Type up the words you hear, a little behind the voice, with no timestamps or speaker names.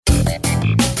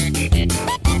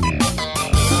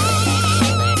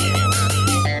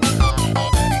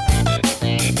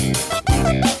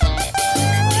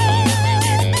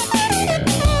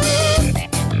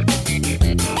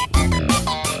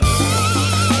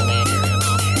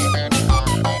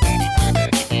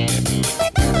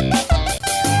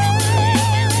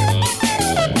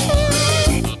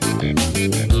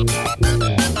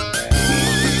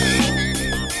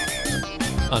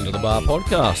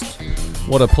podcast.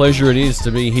 What a pleasure it is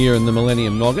to be here in the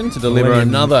Millennium Noggin to deliver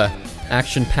another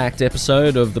action-packed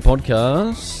episode of the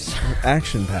podcast.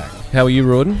 Action-packed. How are you,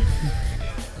 Rawdon?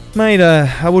 Mate,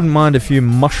 I wouldn't mind a few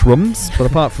mushrooms, but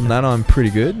apart from that, I'm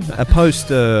pretty good.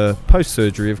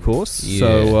 Post-surgery, of course. Yeah.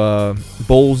 So,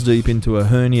 balls deep into a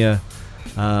hernia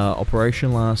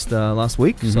operation last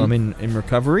week. Mm-hmm. So I'm in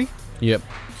recovery. Yep.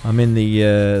 I'm in the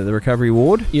recovery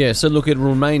ward. Yeah, so look, it will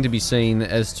remain to be seen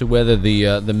as to whether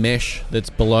the mesh that's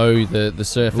below the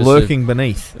surface... Lurking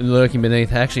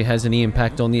beneath actually has any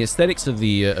impact on the aesthetics of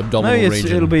the abdominal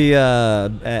region. It'll be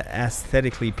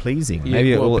aesthetically pleasing. Yeah,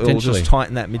 Maybe well, it'll just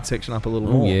tighten that midsection up a little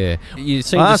more. Yeah. You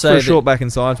seem I to asked say for a that short back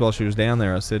and sides while she was down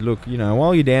there. I said, look,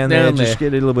 while you're down there, just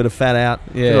get a little bit of fat out,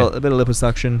 yeah. a bit of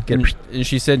liposuction. And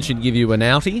she said she'd give you an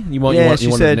outie. You want she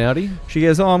an said, outie? She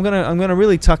goes, I'm gonna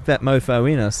really tuck that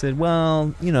mofo in. I said,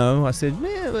 well, an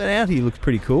outie looks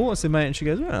pretty cool. I said, mate, and she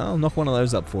goes, well, I'll knock one of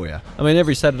those up for you. I mean,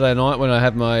 every Saturday night when I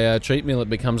have my cheat meal, it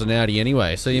becomes an outie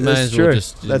anyway. So you may as well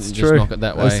just knock it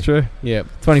that way. That's true. Yeah,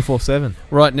 24/7.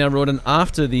 Right now, Rawdon,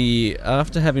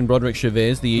 after having Broderick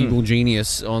Chavez, the evil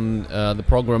genius, on the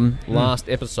program last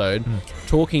episode,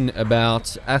 talking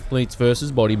about athletes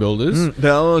versus bodybuilders.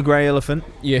 The grey elephant.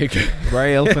 Yeah,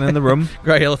 grey elephant in the room.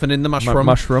 Grey elephant in the mushroom.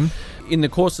 Mushroom. In the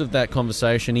course of that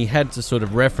conversation, he had to sort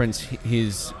of reference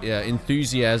his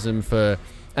enthusiasm for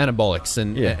anabolics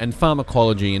and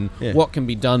pharmacology and what can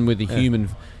be done with the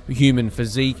human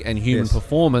physique and human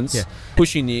performance,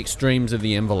 pushing the extremes of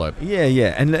the envelope.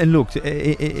 Yeah. And look,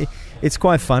 it's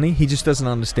quite funny. He just doesn't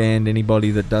understand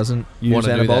anybody that doesn't use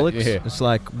anabolics. It's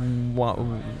like,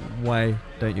 why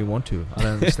don't you want to? I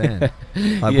don't understand.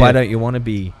 Why don't you want to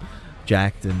be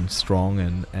jacked and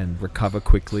strong and recover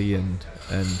quickly and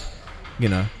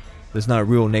there's no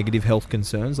real negative health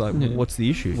concerns. What's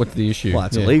the issue? What's the issue? Well,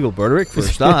 it's illegal, Broderick, for a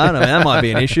start. I mean, that might be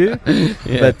an issue.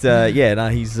 But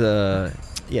he's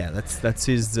that's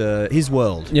his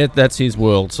world. Yeah, that's his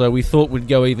world. So we thought we'd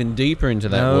go even deeper into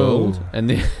that world. And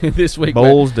this week,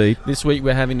 balls deep. This week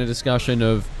we're having a discussion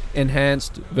of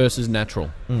enhanced versus natural,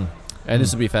 and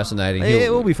this will be fascinating.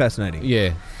 It will be fascinating.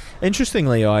 Yeah.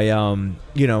 Interestingly, I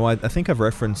think I've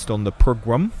referenced on the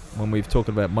program when we've talked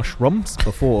about mushrooms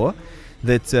before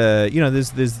that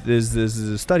there's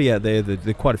a study out there that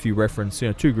there are quite a few reference,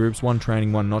 two groups, one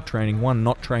training, one not training,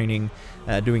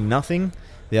 doing nothing,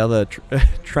 the other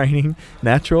training,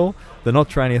 natural. The not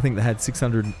training, I think they had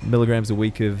 600 milligrams a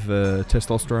week of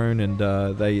testosterone, and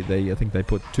I think they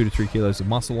put 2 to 3 kilos of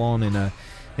muscle on in an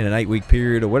 8-week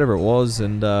period or whatever it was,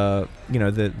 and the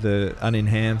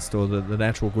unenhanced or the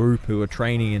natural group who are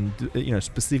training and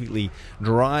specifically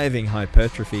driving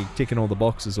hypertrophy, ticking all the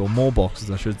boxes or more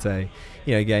boxes, I should say,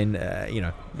 gain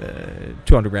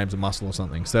 200 grams of muscle or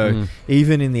something. So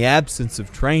even in the absence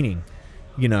of training,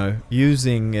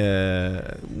 using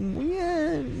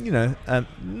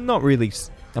not really.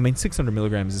 I mean, 600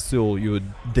 milligrams is still, you would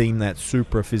deem that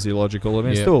super physiological. I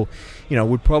mean, still,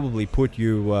 would probably put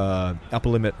you upper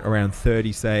limit around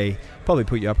 30, say, probably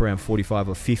put you up around 45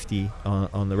 or 50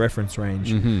 on the reference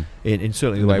range. In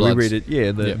certainly the way we read it,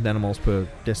 the nanomoles per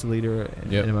deciliter,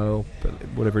 NMOL,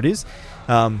 whatever it is.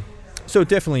 So it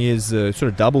definitely is sort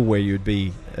of double where you'd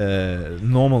be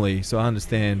normally. So I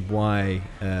understand why.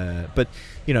 But,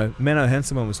 Menno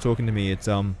Hanselman was talking to me. It's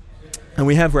and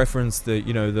we have referenced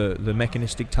the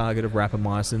mechanistic target of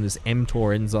rapamycin, this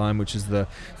mTOR enzyme, which is the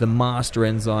master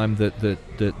enzyme that the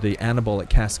anabolic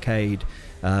cascade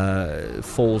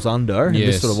falls under, and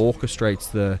this sort of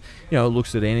orchestrates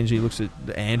looks at energy, looks at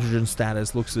the androgen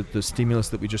status, looks at the stimulus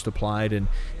that we just applied, and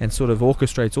sort of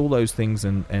orchestrates all those things,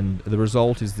 and the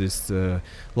result is this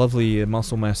lovely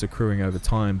muscle mass accruing over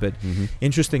time. But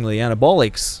interestingly,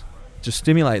 anabolics just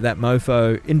stimulate that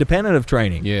mofo independent of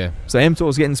training. Yeah. So mTOR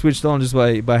is getting switched on just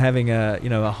by having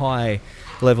a high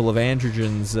level of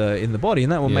androgens in the body,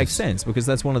 and that will make sense because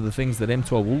that's one of the things that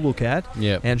mTOR will look at,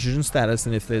 androgen status,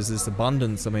 and if there's this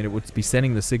abundance, I mean, it would be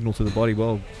sending the signal to the body,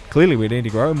 well, clearly we need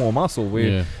to grow more muscle.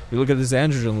 We look at this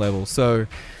androgen level. So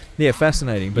Yeah,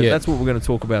 fascinating. But that's what we're going to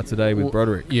talk about today with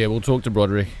Broderick. Yeah, we'll talk to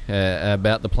Broderick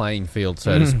about the playing field,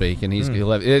 so to speak. And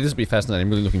he'll have, this will be fascinating.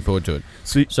 I'm really looking forward to it.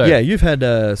 So yeah, you've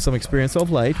had some experience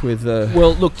of late with...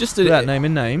 well, look, just without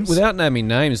naming names. Without naming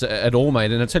names at all,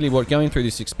 mate. And I tell you what, going through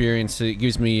this experience, it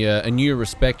gives me a new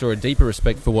respect or a deeper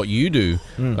respect for what you do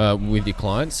with your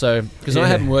clients. So, because I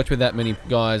haven't worked with that many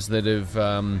guys that have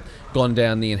gone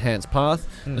down the enhanced path.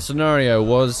 The scenario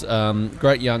was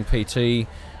great young PT.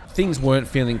 Things weren't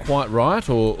feeling quite right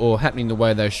or happening the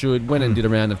way they should. Went and did a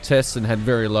round of tests and had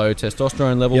very low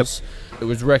testosterone levels. It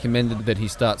was recommended that he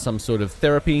start some sort of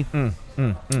therapy.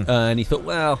 And he thought,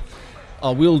 well, I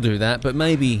will do that, but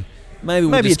maybe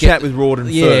maybe a just chat with Rawdon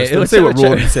first. Let's let's see have what a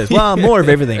chat. Rawdon says. Well, more of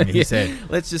everything, he Yeah, said.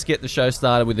 let's just get the show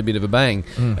started with a bit of a bang.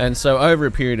 And so over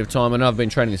a period of time, and I've been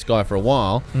training this guy for a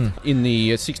while, in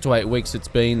the 6 to 8 weeks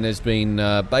there's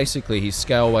been basically his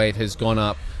scale weight has gone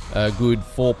up a good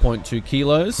 4.2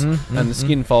 kilos, and the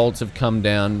skin folds have come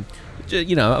down,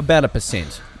 about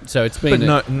 1%. So it's been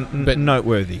but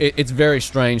noteworthy. It's very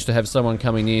strange to have someone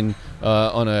coming in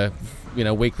on a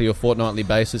weekly or fortnightly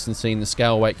basis and seeing the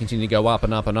scale weight continue to go up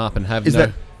and up and up and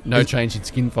have no change in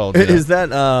skin folds. Is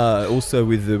that also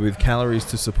with calories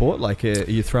to support? Like, are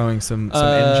you throwing some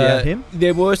energy at him?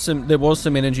 There was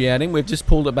some energy at him. We've just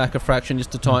pulled it back a fraction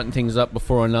just to tighten things up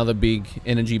before another big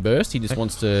energy burst. He just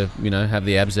wants to, have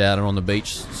the abs out and on the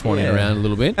beach swanning around a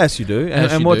little bit. As you do.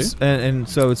 And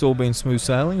so it's all been smooth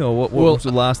sailing, or what was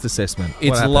the last assessment?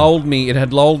 It had lulled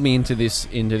me into this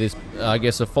I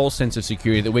guess a false sense of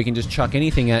security that we can just chuck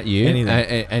anything at you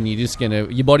and you're just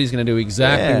your body's gonna do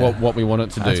exactly what we want it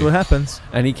to do. That's what happens.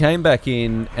 And he came back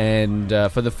in, and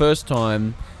for the first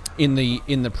time, in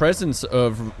the presence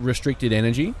of restricted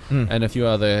energy and a few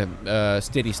other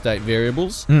steady state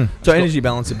variables. So energy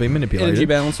balance had been manipulated. Energy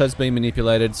balance has been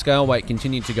manipulated. Scale weight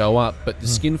continued to go up, but the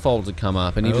skin folds had come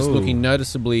up, and he was looking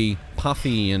noticeably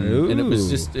puffy, and it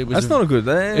was that's not good.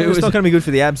 It's not going to be good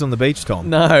for the abs on the beach, Tom.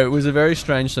 No, it was a very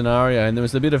strange scenario, and there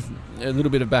was a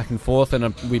little bit of back and forth,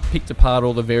 and we picked apart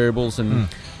all the variables and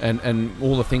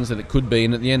all the things that it could be,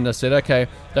 and at the end I said, okay,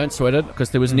 don't sweat it,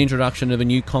 because there was an introduction of a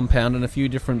new compound and a few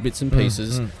different bits and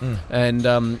pieces, and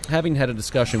having had a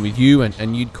discussion with you,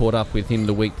 and you'd caught up with him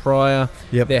the week prior,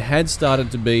 there had started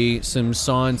to be some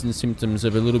signs and symptoms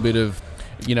of a little bit of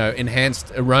enhanced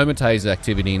aromatase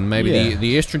activity, and maybe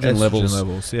the estrogen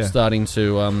levels starting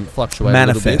to fluctuate a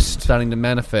little bit, starting to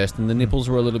manifest, and the nipples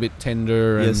were a little bit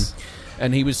tender,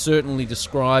 and he was certainly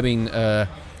describing a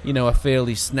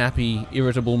fairly snappy,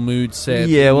 irritable mood set.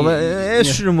 Yeah, well,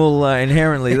 estrogen will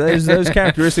inherently, those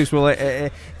characteristics will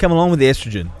come along with the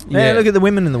estrogen. Yeah. Look at the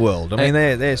women in the world. I mean,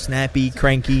 they're snappy,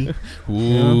 cranky.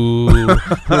 Ooh, what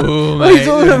are you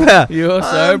talking about? You're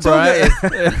so brave.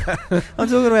 I'm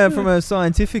talking about from a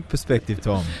scientific perspective,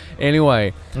 Tom.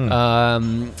 Anyway,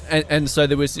 and so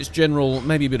there was this general,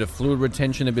 maybe a bit of fluid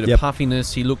retention, a bit of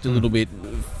puffiness. He looked a little bit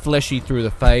fleshy through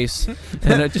the face,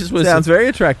 and it just was sounds very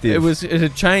attractive. It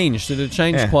had changed. It had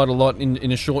changed quite a lot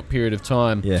in a short period of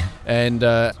time. Yeah, and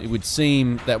it would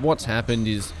seem that what's happened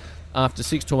is, after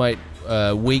 6 to 8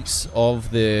 weeks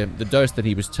of the dose that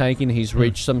he was taking, he's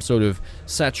reached some sort of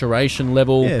saturation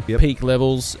level, peak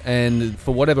levels, and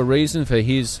for whatever reason, for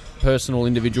his personal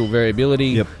individual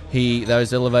variability,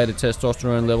 those elevated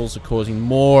testosterone levels are causing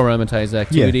more aromatase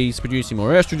activity, he's producing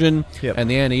more estrogen, and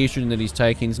the anti-estrogen that he's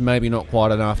taking is maybe not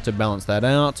quite enough to balance that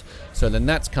out. So then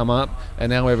that's come up, and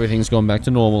now everything's gone back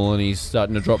to normal, and he's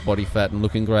starting to drop body fat and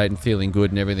looking great and feeling good,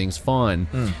 and everything's fine.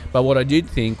 But what I did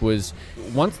think was,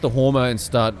 once the hormones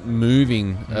start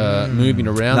moving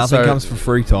around, nothing comes for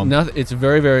free, Tom. It's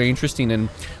very, very interesting. And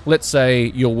let's say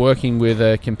you're working with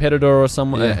a competitor or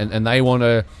someone, and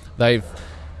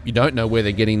you don't know where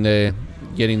they're getting the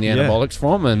anabolics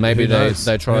from, and maybe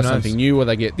they try something new, or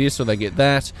they get this or they get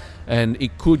that, and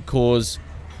it could cause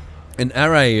an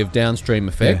array of downstream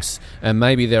effects, and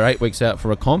maybe they're 8 weeks out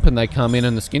for a comp, and they come in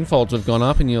and the skin folds have gone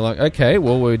up, and you're like, okay,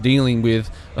 well, we're dealing with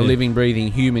a living,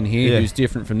 breathing human here who's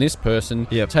different from this person,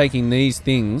 taking these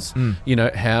things.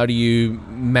 How do you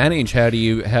manage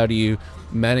the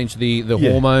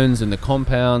hormones and the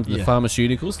compounds and the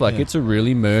pharmaceuticals? It's a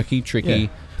really murky,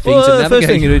 tricky thing to navigate. The first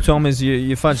thing you do, Tom, is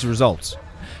you fudge the results.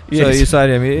 So you say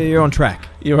to him, you're on track.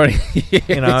 You're right.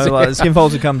 The skin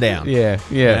folds will come down.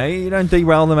 You don't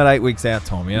derail them at 8 weeks out,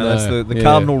 Tom. That's the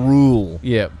cardinal rule.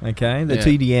 Okay? The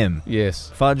TDM. Yes.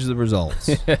 Fudge the results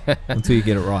until you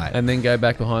get it right. And then go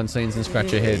back behind scenes and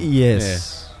scratch your head.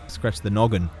 Yes. Scratch the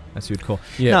noggin, as you'd call.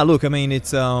 No, look, I mean,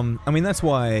 it's that's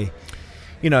why,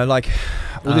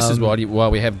 this is why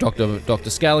we have Dr.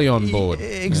 Scally on board.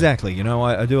 Exactly.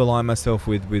 I do align myself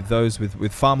with those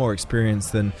with far more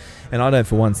experience than, and I don't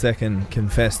for one second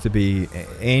confess to be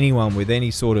anyone with any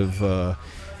sort of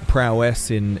prowess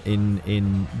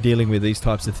in dealing with these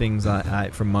types of things. I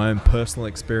from my own personal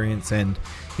experience, and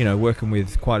working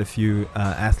with quite a few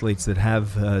athletes that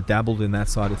have dabbled in that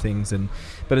side of things,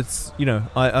 but it's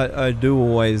I do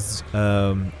always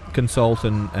consult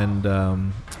and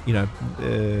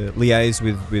liaise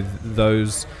with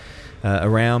those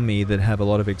around me that have a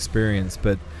lot of experience.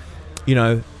 But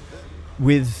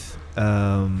with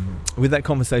that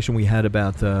conversation we had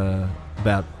about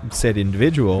said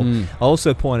individual, I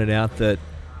also pointed out that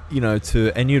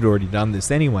and you'd already done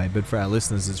this anyway, but for our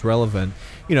listeners it's relevant.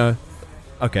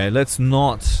 Okay, let's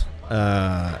not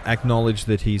acknowledge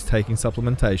that he's taking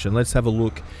supplementation. Let's have a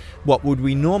look. What would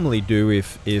we normally do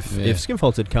if skin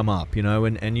folds had come up,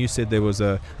 and you said there was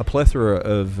a plethora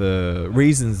of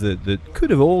reasons that could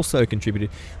have also contributed.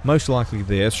 Most likely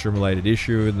the estrogen related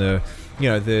issue and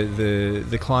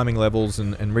the climbing levels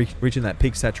and reaching that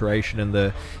peak saturation and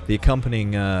the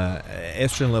accompanying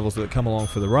estrogen levels that come along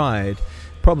for the ride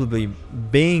probably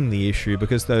being the issue,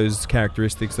 because those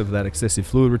characteristics of that excessive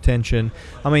fluid retention.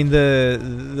 I mean,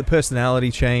 the personality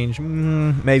change,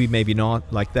 maybe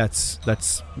not. Like that's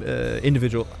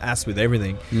individual, as with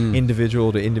everything,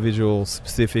 individual to individual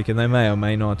specific, and they may or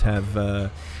may not have.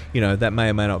 That may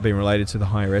or may not be related to the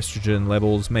higher estrogen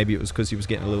levels. Maybe it was because he was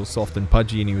getting a little soft and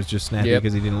pudgy and he was just snappy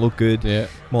because he didn't look good. Yeah.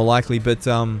 More likely, but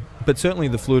certainly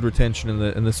the fluid retention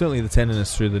and certainly the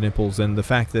tenderness through the nipples, and the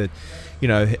fact that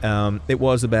it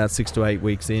was about 6 to 8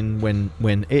 weeks in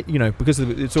when it because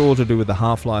it's all to do with the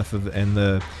half-life and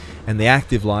the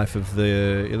active life of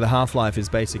the half-life is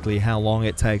basically how long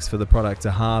it takes for the product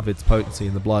to halve its potency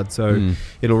in the blood. So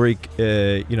it'll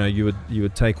you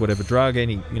would take whatever drug,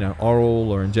 any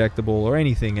oral or injectable or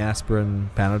anything, aspirin,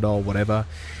 Panadol, whatever,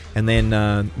 and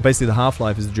then basically the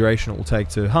half-life is the duration it will take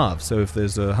to halve. So if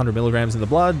there's 100 milligrams in the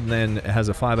blood, and then it has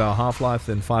a 5-hour half-life,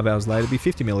 then 5 hours later it'll be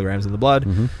 50 milligrams in the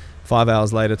blood. 5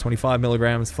 hours later 25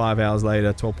 milligrams, 5 hours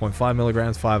later 12.5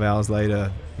 milligrams, 5 hours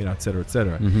later, et cetera, et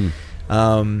cetera.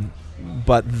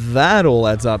 But that all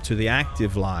adds up to the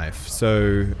active life.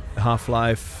 So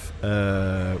half-life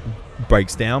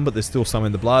breaks down, but there's still some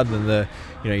in the blood, and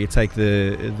you take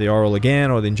the oral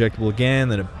again or the injectable again,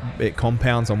 then it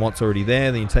compounds on what's already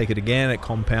there, then you take it again, it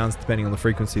compounds depending on the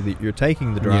frequency that you're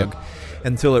taking the drug,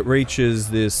 until it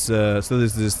reaches this so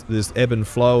there's this ebb and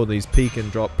flow, these peak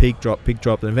and drop, peak drop, peak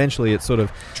drop, and eventually it sort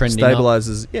of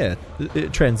stabilizes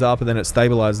it trends up, and then it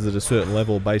stabilizes at a certain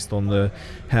level based on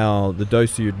how the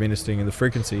dose you're administering and the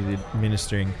frequency you're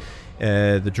administering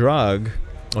the drug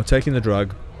or taking the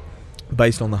drug,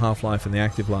 based on the half-life and the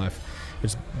active life.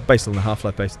 It's based on the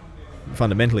half-life based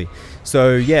fundamentally.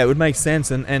 So it would make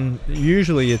sense, and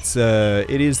usually it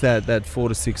is that 4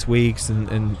 to 6 weeks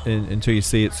and until you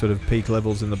see its sort of peak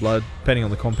levels in the blood, depending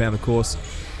on the compound, of course.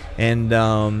 And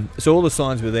so all the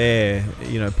signs were there,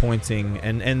 pointing,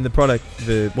 and the product,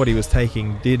 what he was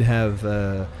taking, did have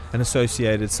an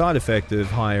associated side effect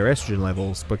of higher estrogen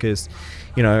levels, because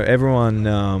everyone,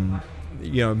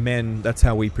 men, that's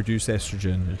how we produce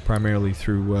estrogen, primarily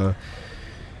through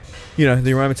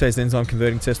the aromatase enzyme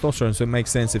converting testosterone. So it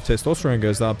makes sense, if testosterone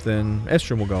goes up, then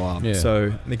estrogen will go up.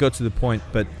 So it got to the point,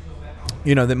 but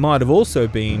that might have also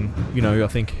been, I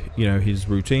think, his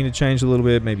routine had changed a little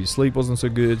bit, maybe his sleep wasn't so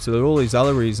good, so there are all these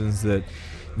other reasons that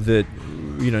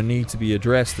need to be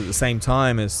addressed at the same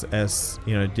time as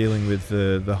dealing with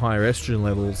the higher estrogen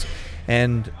levels.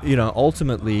 And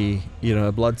ultimately,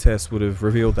 a blood test would have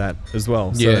revealed that as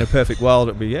well. So in a perfect world,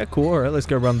 it'd be cool. All right, let's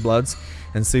go run bloods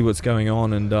and see what's going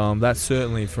on. And that's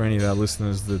certainly for any of our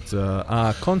listeners that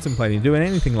are contemplating doing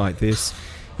anything like this.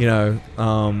 It's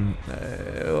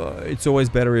always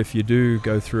better if you do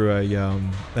go through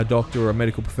a doctor or a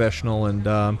medical professional, and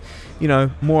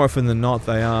more often than not,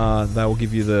 they will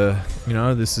give you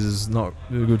this is not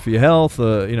good for your health,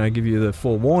 give you the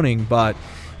forewarning, but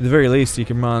at the very least, you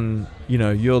can run,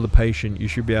 you're the patient, you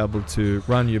should be able to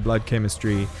run your blood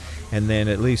chemistry and then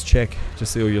at least check to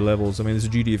see all your levels. I mean, there's a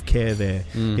duty of care there.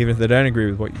 Even if they don't agree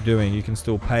with what you're doing, you can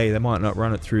still pay. They might not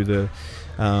run it through the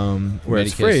where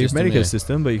it's free, Medicare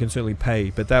system, but you can certainly pay.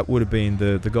 But that would have been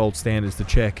the gold standards to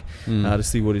check to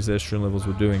see what his estrogen levels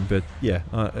were doing. But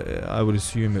I would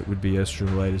assume it would be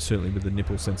estrogen related, certainly with the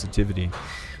nipple sensitivity.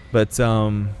 But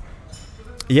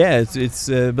it's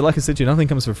but like I said to you, nothing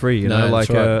comes for free. Like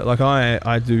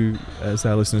I do, as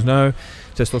our listeners know,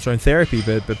 testosterone therapy.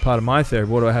 But part of my therapy,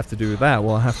 what do I have to do with that?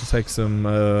 Well, I have to take some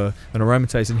an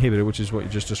aromatase inhibitor, which is what you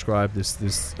just described.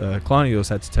 This client of yours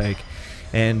had to take,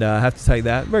 and I have to take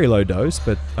that very low dose,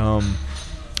 but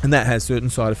and that has certain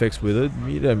side effects with it.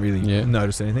 You don't really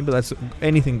notice anything, but that's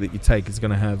anything that you take is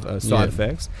going to have side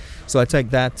effects. So I take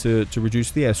that to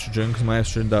reduce the estrogen, because my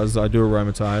estrogen I do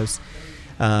aromatize.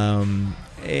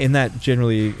 And that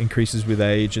generally increases with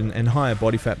age and higher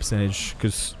body fat percentage,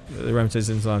 because the aromatase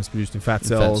enzyme is produced in fat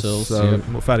cells. So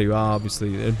the more fatter you are,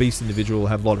 obviously, an obese individual will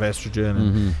have a lot of estrogen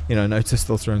and no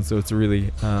testosterone. So it's a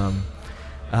really a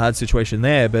hard situation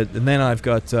there. And then I've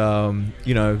got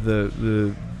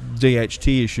the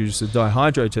DHT issues, the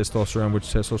dihydrotestosterone, which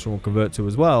testosterone will convert to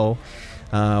as well,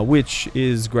 which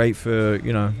is great for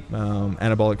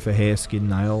anabolic for hair, skin,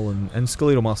 nail, and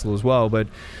skeletal muscle as well. But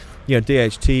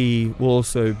DHT will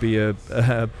also be a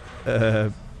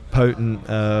potent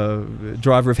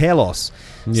driver of hair loss.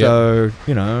 Yep. So,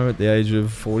 at the age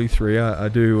of 43, I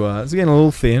do. It's getting a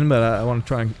little thin, but I want to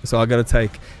try and. So I got to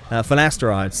take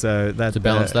finasteride. So that to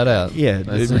balance that out. Yeah,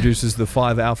 it reduces the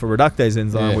 5-alpha reductase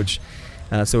enzyme, which.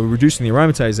 So we're reducing the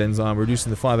aromatase enzyme, we're reducing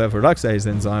the 5-alpha reductase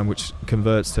enzyme, which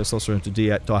converts testosterone to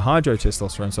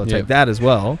dihydrotestosterone. So I take that as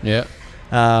well. Yeah.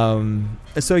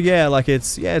 So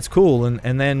it's cool,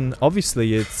 and then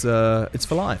obviously it's for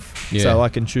life. Yeah. So I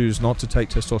can choose not to take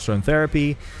testosterone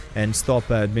therapy and stop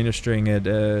administering it,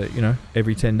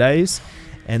 every 10 days,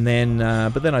 and then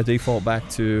but then I default back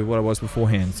to what I was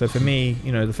beforehand. So for me,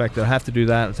 the fact that I have to do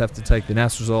that, I have to take the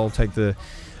anastrozole, take the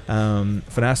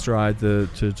finasteride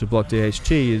to block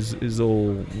DHT is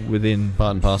all within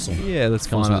part and parcel. Yeah, that's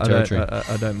Comes fine. with territory.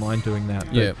 I don't mind doing that.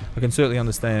 But Yeah. I can certainly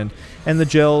understand. And the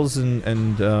gels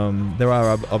and there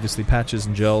are obviously patches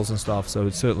and gels and stuff, so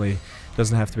it certainly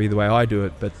doesn't have to be the way I do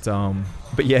it. But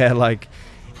yeah,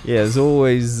 there's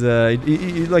always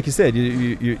like you said,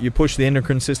 you push the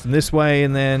endocrine system this way,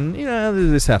 and then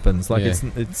this happens.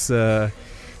 It's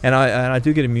and I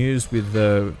do get amused with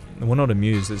not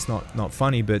amused. It's not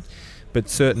funny, but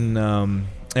certain.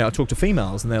 I talk to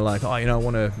females and they're like, I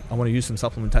want to use some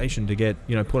supplementation to get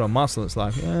put on muscle. It's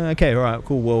like, okay, all right,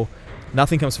 cool. Well,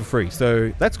 nothing comes for free,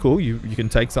 so that's cool. You can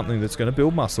take something that's going to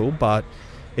build muscle, but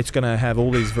it's going to have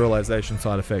all these virilization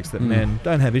side effects that men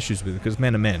don't have issues with because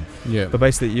men are men. Yeah. But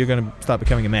basically, you're going to start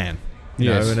becoming a man.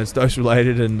 Yes. And it's dose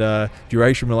related and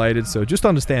duration related. So just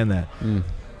understand that.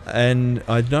 And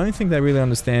I don't think they really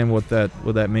understand what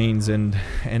that means, and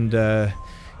they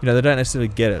don't necessarily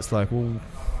get it. It's like, well,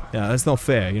 that's not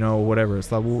fair, or whatever.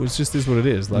 It's like, well, it's just is what it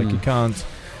is. Like, you can't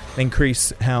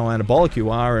increase how anabolic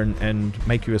you are and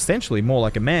make you essentially more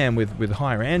like a man with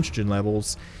higher androgen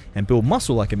levels and build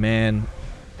muscle like a man,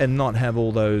 and not have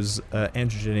all those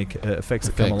androgenic effects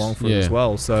that come along for it as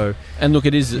well. So, and look,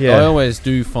 it is. Yeah. I always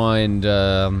do find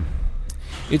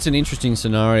it's an interesting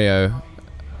scenario.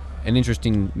 An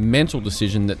interesting mental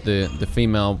decision that the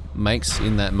female makes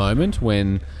in that moment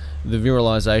when the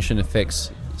virilization effects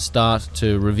start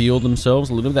to reveal themselves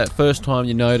a little. That first time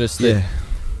you notice that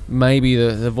maybe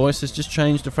the voice has just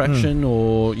changed a fraction,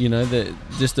 or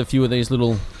just a few of these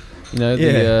little, they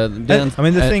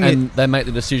make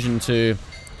the decision to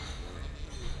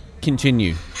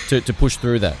continue to push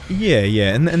through that.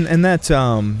 Yeah, and that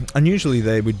unusually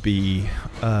they would be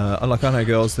like, I know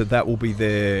girls that will be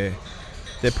their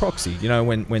proxy,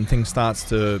 when things starts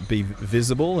to be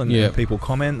visible and people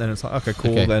comment, then it's like, okay,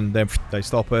 cool. Okay. Then they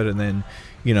stop it, and then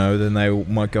then they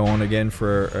might go on again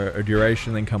for a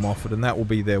duration, then come off it, and that will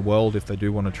be their world if they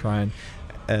do want to try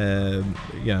and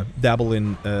dabble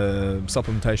in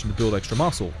supplementation to build extra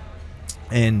muscle.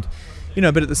 And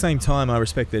but at the same time, I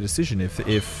respect their decision. If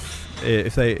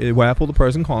they weigh up all the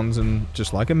pros and cons, and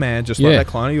just like a man, just like that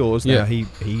client of yours, now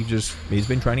he's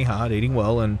been training hard, eating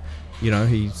well, and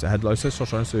he's had low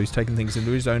testosterone, so he's taken things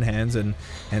into his own hands and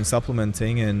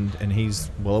supplementing, and he's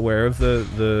well aware of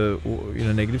the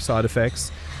negative side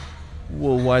effects.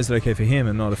 Well, why is it okay for him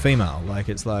and not a female? Like,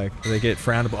 it's like they get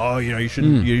frowned upon. You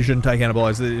shouldn't take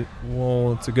anabolics.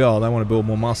 Well, it's a girl. They want to build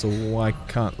more muscle. Why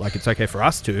can't? Like, it's okay for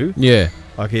us to. Yeah.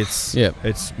 Like, it's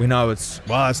we know it's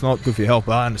not good for your health,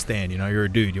 but I understand. You're a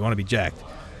dude. You want to be jacked.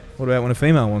 What about when a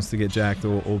female wants to get jacked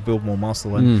or build more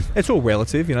muscle? And it's all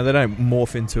relative. They don't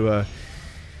morph into a...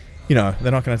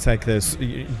 they're not going to take this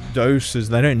doses.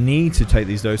 They don't need to take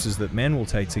these doses that men will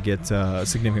take to get a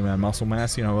significant amount of muscle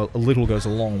mass. A little goes a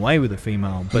long way with a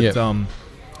female. But, and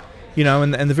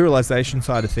the virilization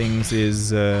side of things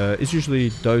is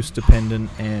usually dose dependent,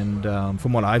 and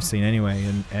from what I've seen anyway,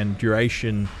 and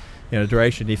duration,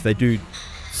 if they do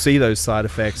see those side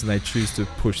effects and they choose to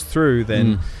push through,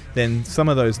 then some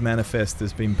of those manifest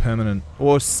as being permanent,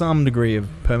 or some degree of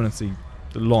permanency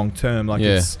long term.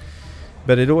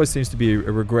 But it always seems to be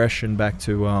a regression back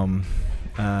to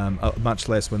much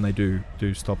less when they do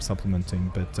stop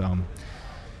supplementing. But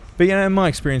my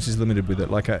experience is limited with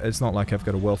it. Like, it's not like I've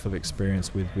got a wealth of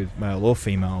experience with male or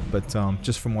female, but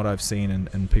just from what I've seen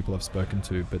and people I've spoken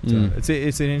to. But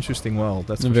it's an interesting world.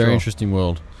 That's a very interesting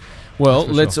world.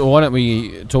 Well, why don't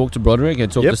we talk to Broderick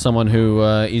and talk to someone who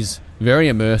is very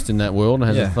immersed in that world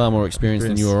and has far more experience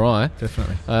than you or I.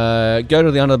 Definitely. Go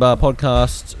to the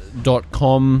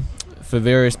underthebarpodcast.com for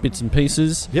various bits and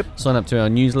pieces. Yep. Sign up to our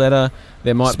newsletter.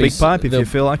 There might be SpeakPipe if you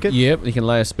feel like it. Yep, you can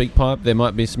lay a SpeakPipe. There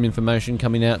might be some information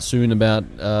coming out soon about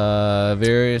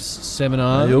various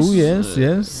seminars. Oh, yes.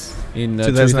 In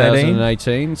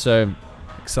 2018. So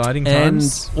exciting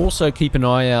times. And also keep an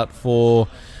eye out for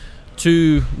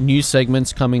 2 new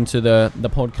segments coming to the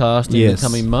podcast in the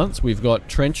coming months. We've got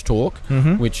Trench Talk,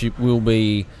 which will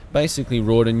be basically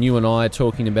Rawdon, you and I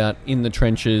talking about in the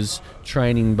trenches,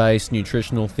 training-based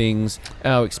nutritional things,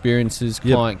 our experiences,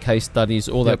 client case studies,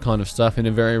 all that kind of stuff in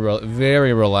a very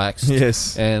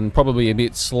relaxed and probably a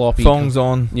bit sloppy thongs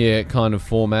on kind of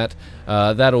format.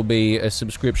 That'll be a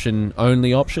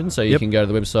subscription-only option, so you can go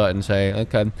to the website and say,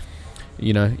 okay,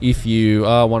 you know, if you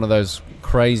are one of those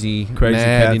crazy mad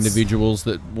cats, individuals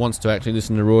that wants to actually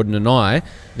listen to Rawdon and I,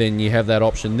 then you have that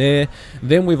option there.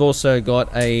 Then we've also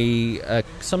got a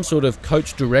some sort of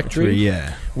coach directory.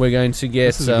 We're going to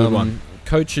get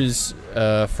coaches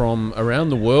from around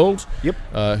the world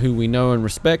who we know and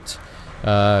respect,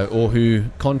 or who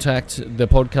contact the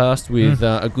podcast with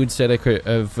a good set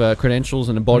of credentials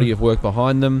and a body of work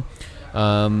behind them.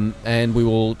 And we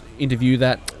will interview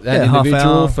that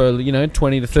individual for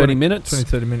 20 to 30 minutes.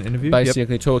 20-30 minute interview.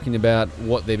 Basically talking about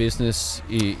what their business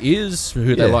is,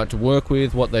 who they like to work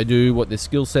with, what they do, what their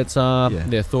skill sets are,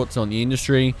 their thoughts on the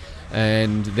industry.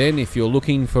 And then if you're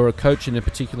looking for a coach in a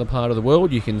particular part of the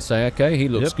world, you can say, okay, he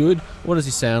looks good. What does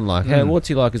he sound like? What's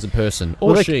he like as a person?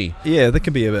 Or she? That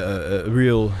could be a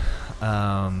real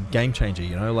game changer,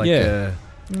 you know?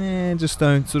 Just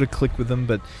don't sort of click with them,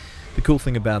 but the cool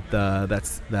thing about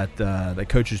that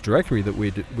coaches directory that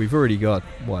we've already got,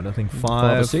 I think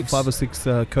five or six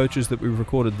coaches that we've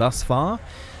recorded thus far,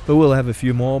 but we'll have a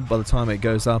few more by the time it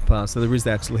goes up. So there is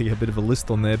actually a bit of a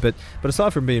list on there. But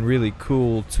aside from being really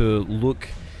cool to look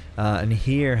and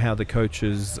hear how the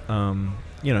coaches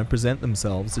present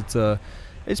themselves,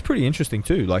 it's pretty interesting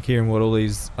too. Like hearing what all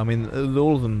these,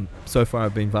 all of them so far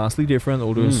have been vastly different,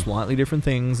 all doing slightly different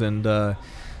things, and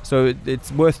so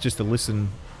it's worth just to listen.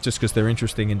 Just because they're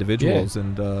interesting individuals,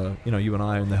 and you and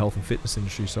I are in the health and fitness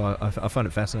industry, so I find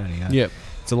it fascinating.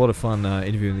 It's a lot of fun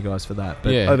interviewing the guys for that.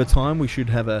 But over time, we should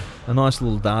have a nice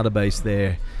little database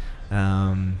there. So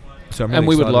I'm really and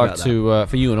we would like to,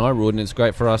 for you and I, Rawdon, it's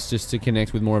great for us just to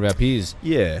connect with more of our peers.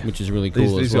 Which is really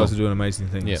cool. These guys are doing amazing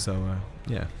things. So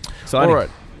exciting. All right.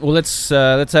 Well, let's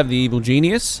have the Evil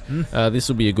Genius. This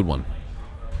will be a good one.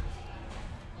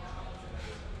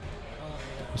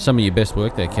 Some of your best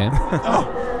work there, Cam.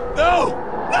 No!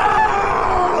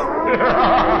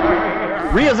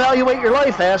 Reevaluate your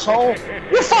life, asshole.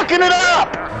 You're fucking it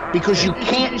up because you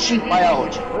can't cheat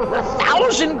biology.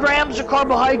 1,000 grams of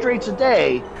carbohydrates a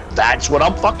day, that's what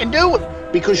I'm fucking doing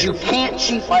because you can't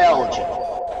cheat biology.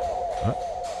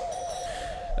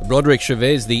 Roderick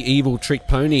Chavez, the evil trick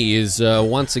pony, is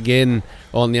once again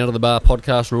on the Out of the Bar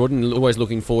podcast, Rawdon. Always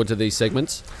looking forward to these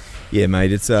segments. Yeah,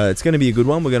 mate, it's going to be a good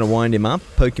one. We're going to wind him up,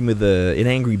 poke him with an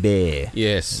angry bear.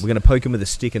 Yes. We're going to poke him with a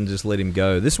stick and just let him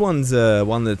go. This one's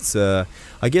one that's, I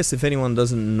guess if anyone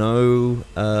doesn't know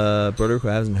Broderick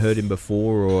or hasn't heard him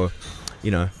before, or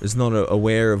is not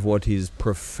aware of what his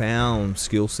profound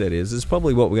skill set is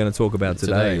probably what we're going to talk about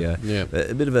today.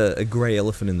 A bit of a grey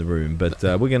elephant in the room, but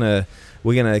we're going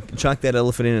to chuck that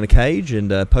elephant in a cage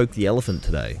and poke the elephant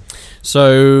today.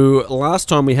 So last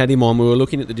time we had him on, we were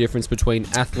looking at the difference between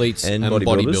athletes and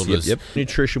bodybuilders. Yep.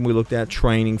 Nutrition, we looked at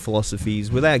training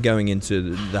philosophies without going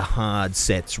into the hard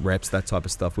sets, reps, that type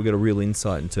of stuff. We got a real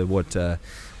insight into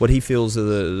what he feels are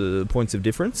the points of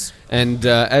difference. And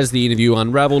as the interview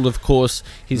unravelled, of course,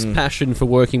 his passion for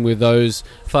working with those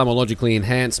pharmacologically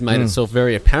enhanced made itself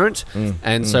very apparent.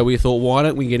 So we thought, why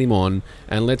don't we get him on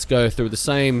and let's go through the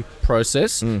same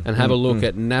process and have a look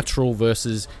at natural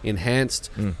versus enhanced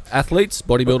athletes,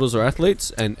 bodybuilders or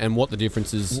athletes, and what the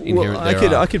differences inherent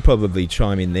there are. I could probably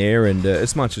chime in there, and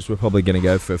as much as we're probably going to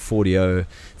go for 40 or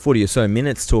so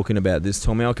minutes talking about this,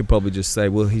 Tommy, I could probably just say,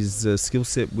 well, his skill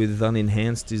set with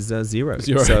unenhanced is zero.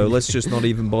 So let's just not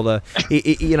even bother.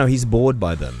 He's bored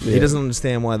by them. He doesn't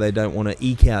understand why they don't want to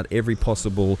eke out every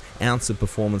possible ounce of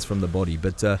performance from the body.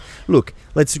 But look,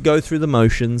 let's go through the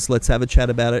motions. Let's have a chat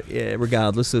about it,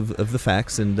 regardless of the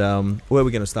facts. And where are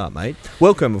we going to start, mate?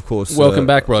 Welcome, of course. Welcome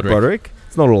back, Roderick.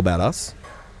 It's not all about us.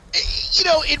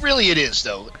 It is,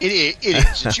 though. It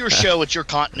is. It's your show. It's your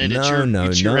continent.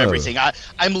 It's your everything.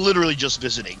 I'm literally just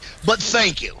visiting. But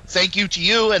thank you. Thank you to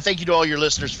you, and thank you to all your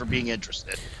listeners for being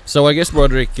interested. So I guess,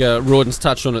 Broderick, Rawdon's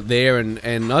touched on it there, and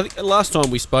I think last time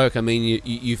we spoke,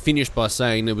 you finished by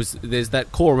saying there's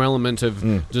that core element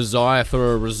of desire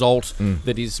for a result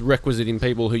that is requisite in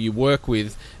people who you work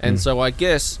with, and so I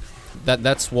guess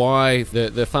that's why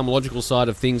the pharmacological side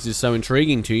of things is so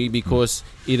intriguing to you, because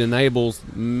it enables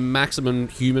maximum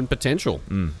human potential.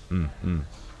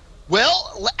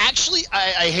 Well, actually,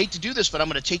 I hate to do this, but I'm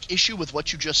going to take issue with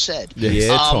what you just said.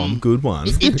 Yeah, Tom, good one.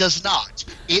 It does not.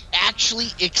 It actually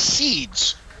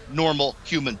exceeds normal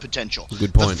human potential.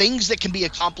 Good point. The things that can be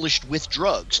accomplished with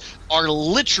drugs are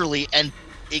literally and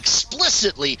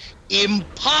explicitly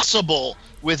impossible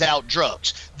without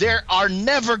drugs. There are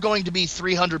never going to be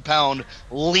 300-pound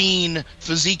lean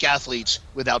physique athletes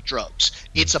without drugs.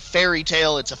 It's a fairy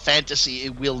tale. It's a fantasy.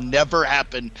 It will never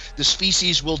happen. The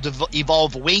species will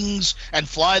evolve wings and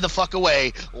fly the fuck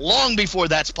away long before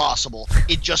that's possible.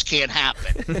 It just can't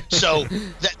happen. So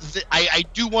I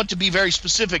do want to be very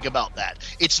specific about that.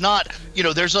 It's not,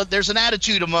 there's an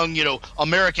attitude among,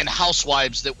 American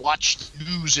housewives that watch the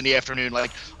news in the afternoon like,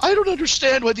 I don't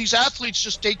understand why these athletes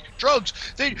just take drugs.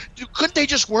 Couldn't they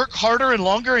just work harder and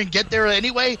longer and get there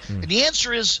anyway? And the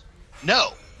answer is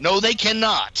no. No, they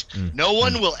cannot. No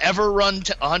one will ever run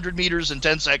 100 meters in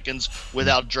 10 seconds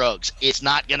without drugs. It's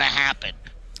not going to happen.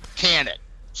 Can it?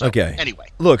 So, okay. Anyway.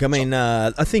 Look, I mean,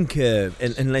 I think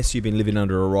unless you've been living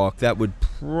under a rock, that would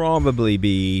probably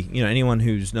be, anyone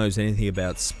who knows anything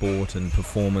about sport and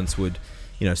performance would,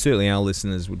 certainly our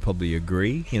listeners would probably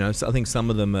agree. So I think some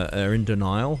of them are in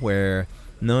denial where...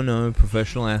 No,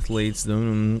 professional athletes,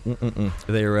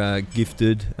 they're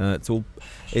gifted.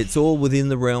 It's all within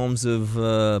the realms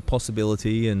of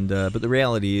possibility, and but the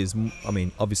reality is, I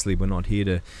mean, obviously we're not here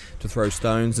to throw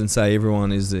stones and say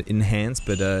everyone is enhanced,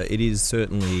 but it is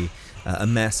certainly a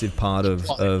massive part of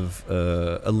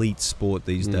elite sport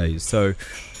these days. So.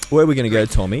 Where are we going to go,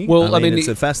 Tommy? Well, I mean it's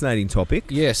a fascinating topic.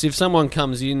 Yes, if someone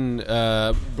comes in,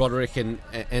 Broderick,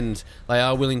 and they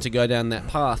are willing to go down that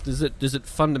path, does it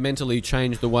fundamentally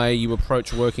change the way you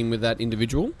approach working with that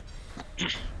individual?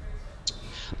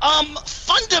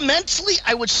 Fundamentally,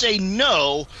 I would say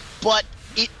no, but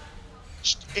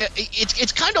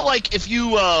it's kind of like if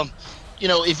you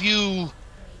if you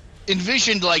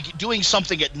envisioned like doing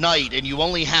something at night and you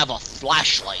only have a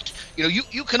flashlight,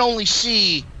 you can only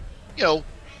see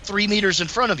 3 meters in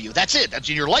front of you. That's it. That's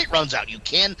your light runs out. You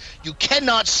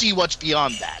cannot see what's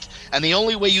beyond that. And the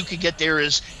only way you can get there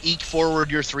is eke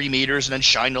forward your 3 meters and then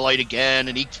shine the light again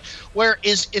and eke.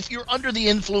 Whereas if you're under the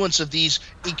influence of these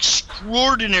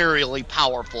extraordinarily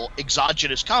powerful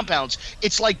exogenous compounds,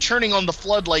 it's like turning on the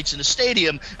floodlights in a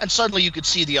stadium and suddenly you could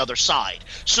see the other side.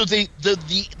 So the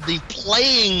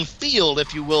playing field,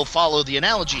 if you will, follow the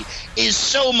analogy, is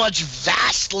so much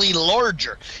vastly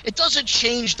larger. It doesn't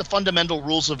change the fundamental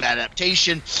rules of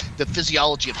adaptation, the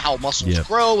physiology of how muscles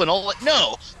grow and all that.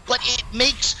 No, but it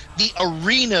makes the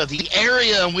arena, the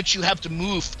area in which you have to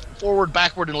move forward,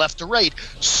 backward, and left to right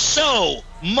so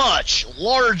much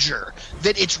larger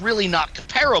that it's really not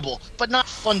comparable, but not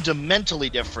fundamentally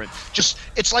different. Just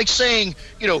it's like saying,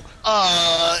 is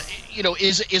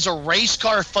a race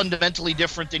car fundamentally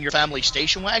different than your family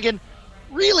station wagon?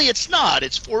 Really, it's not.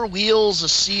 It's 4 wheels, a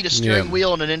seat, a steering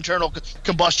wheel, and an internal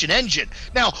combustion engine.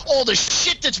 Now, all the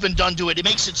shit that's been done to it, it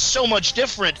makes it so much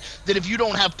different that if you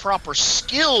don't have proper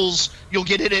skills, you'll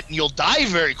get in it and you'll die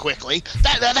very quickly.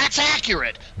 That's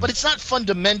accurate, but it's not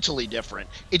fundamentally different.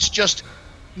 It's just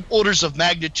orders of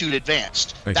magnitude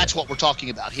advanced. Okay. That's what we're talking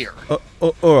about here.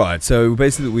 All right. So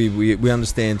basically, we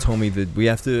understand, Tommy, that we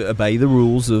have to obey the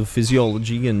rules of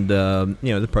physiology and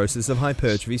the process of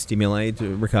hypertrophy, stimulate,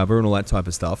 recover, and all that type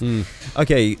of stuff.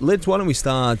 Okay. Why don't we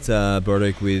start,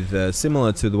 Broderick, with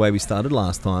similar to the way we started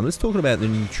last time. Let's talk about the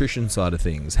nutrition side of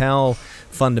things. How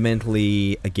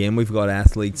fundamentally, again, we've got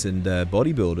athletes and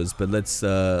bodybuilders, but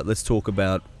let's talk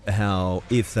about how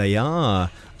if they are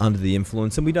under the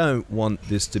influence, and we don't want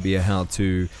this to be a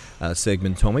how-to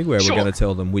segment, Tommy, where we're going to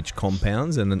tell them which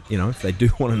compounds, and then, if they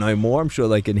do want to know more, I'm sure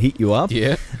they can hit you up.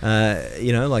 Yeah.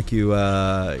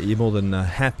 You're more than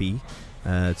happy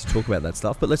to talk about that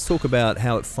stuff. But let's talk about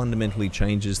how it fundamentally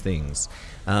changes things.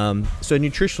 So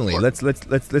nutritionally,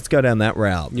 let's go down that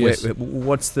route. Yes.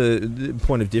 What's the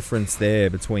point of difference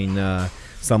there between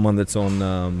someone that's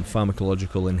on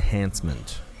pharmacological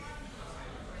enhancement?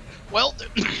 Well,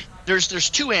 there's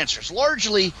two answers.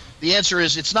 Largely, the answer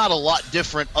is it's not a lot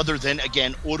different other than,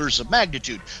 again, orders of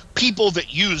magnitude. People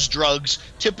that use drugs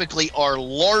typically are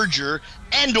larger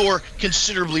and or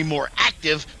considerably more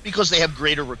active because they have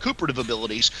greater recuperative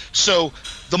abilities. So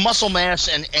the muscle mass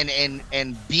and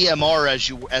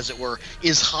BMR, as it were,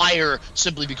 is higher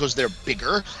simply because they're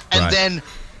bigger. And then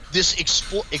this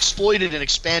exploited and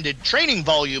expanded training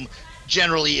volume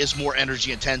generally is more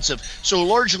energy intensive. So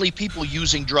largely people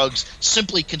using drugs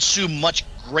simply consume much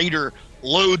greater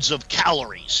loads of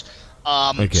calories.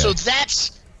 So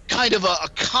that's kind of a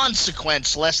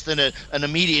consequence less than an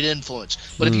immediate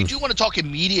influence. But if you do want to talk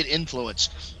immediate influence,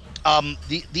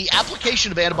 the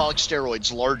application of anabolic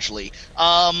steroids largely,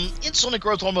 insulin and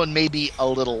growth hormone maybe a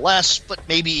little less, but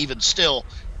maybe even still,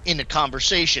 in a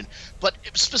conversation, but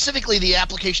specifically the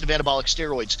application of anabolic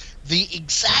steroids, the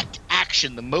exact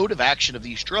action, the mode of action of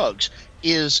these drugs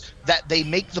is that they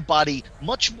make the body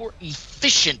much more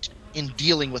efficient in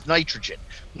dealing with nitrogen,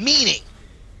 meaning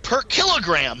per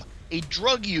kilogram, a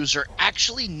drug user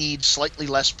actually needs slightly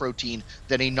less protein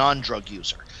than a non-drug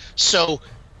user. So,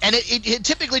 and it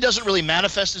typically doesn't really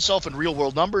manifest itself in real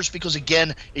world numbers because,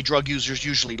 again, a drug user is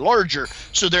usually larger,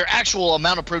 so their actual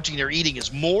amount of protein they're eating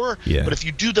is more. Yeah. But if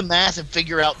you do the math and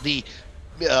figure out the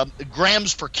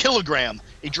grams per kilogram,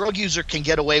 a drug user can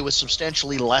get away with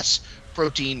substantially less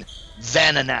protein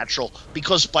than a natural,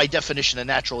 because by definition a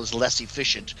natural is less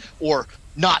efficient or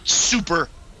not super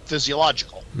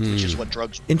physiological, which is what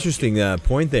drugs do. Interesting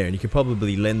point there, and you could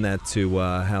probably lend that to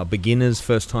how beginners,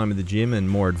 first time at the gym, and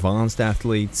more advanced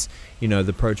athletes,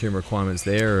 the protein requirements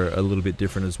there are a little bit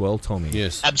different as well, Tommy.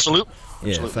 Yes. Absolutely.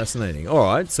 Yeah, fascinating. All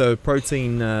right, so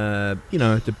protein,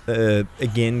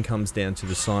 again, comes down to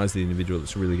the size of the individual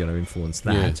that's really going to influence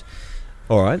that.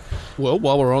 Yeah. All right. Well,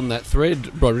 while we're on that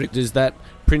thread, Broderick, does that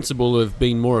principle of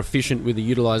being more efficient with the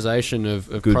utilization of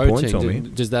Good protein, point, Tommy.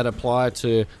 does that apply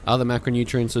to other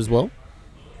macronutrients as well?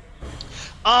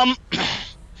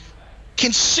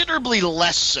 Considerably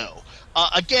less so.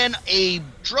 Again, a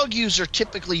drug user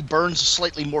typically burns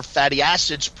slightly more fatty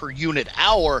acids per unit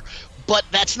hour, but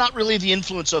that's not really the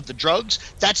influence of the drugs.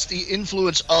 That's the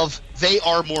influence of they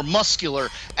are more muscular,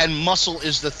 and muscle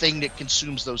is the thing that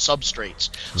consumes those substrates.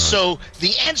 Right. So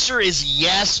the answer is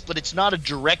yes, but it's not a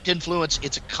direct influence.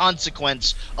 It's a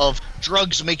consequence of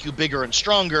drugs make you bigger and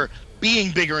stronger.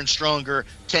 Being bigger and stronger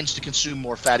tends to consume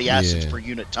more fatty acids per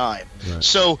unit time. Right.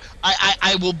 So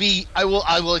I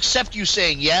will accept you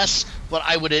saying yes, but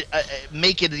I would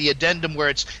make it the addendum where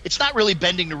it's not really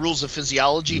bending the rules of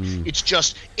physiology. It's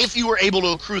just if you were able to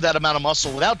accrue that amount of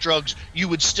muscle without drugs, you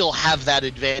would still have that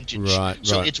advantage. Right.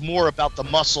 So it's more about the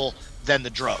muscle than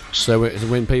the drugs. So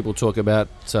when people talk about,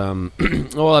 I've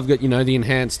got the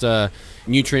enhanced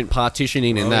nutrient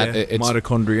partitioning and it's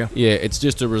mitochondria. Yeah, it's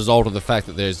just a result of the fact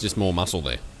that there's just more muscle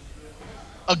there.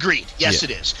 Agreed. Yes, it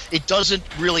is. It doesn't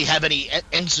really have any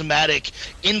enzymatic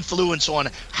influence on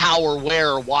how or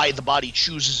where or why the body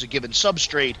chooses a given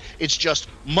substrate. It's just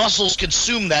muscles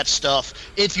consume that stuff.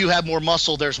 If you have more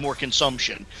muscle, there's more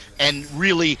consumption. And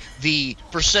really, the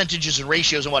percentages and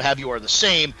ratios and what have you are the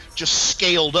same, just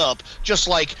scaled up. Just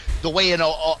like the way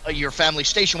your family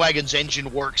station wagon's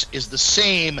engine works is the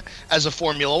same as a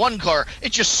Formula One car.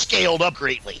 It's just scaled up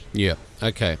greatly. Yeah.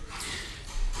 Okay.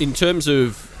 In terms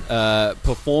of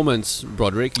performance,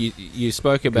 Broderick, you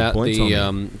spoke about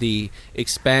the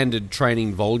expanded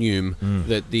training volume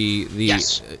that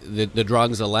the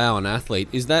drugs allow an athlete.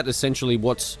 Is that essentially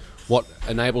what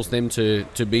enables them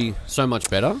to be so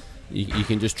much better? You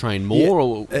can just train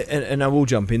more? Yeah. And I will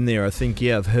jump in there. I think,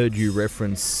 I've heard you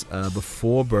reference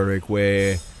before, Broderick,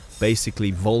 where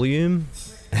basically volume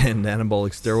and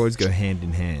anabolic steroids go hand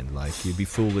in hand. Like, you'd be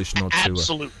foolish not to...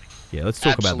 Absolutely. Let's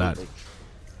talk about that.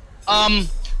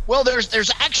 Well,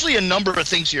 there's actually a number of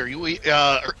things here.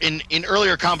 In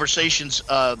earlier conversations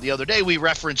the other day, we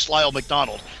referenced Lyle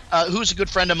McDonald, who's a good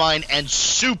friend of mine and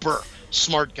super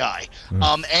smart guy.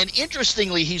 And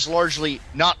interestingly, he's largely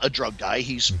not a drug guy.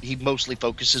 He mostly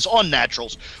focuses on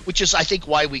naturals, which is, I think,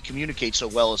 why we communicate so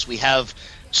well, is we have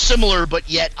similar but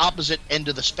yet opposite end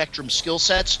of the spectrum skill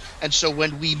sets. And so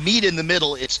when we meet in the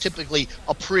middle, it's typically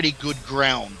a pretty good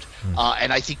ground.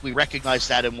 And I think we recognize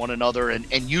that in one another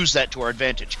and use that to our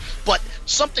advantage. But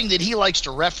something that he likes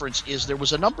to reference is there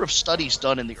was a number of studies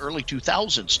done in the early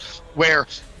 2000s where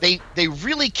they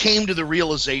really came to the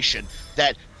realization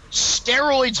that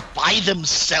steroids by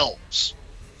themselves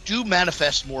do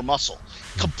manifest more muscle,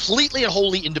 completely and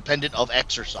wholly independent of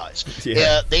exercise.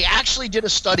 They actually did a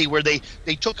study where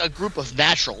they took a group of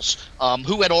naturals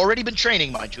who had already been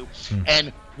training, mind you, and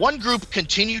one group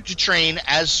continued to train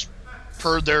as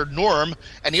per their norm,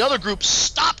 and the other group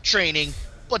stopped training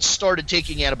but started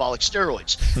taking anabolic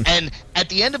steroids. And at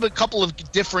the end of a couple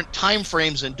of different time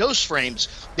frames and dose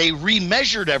frames, they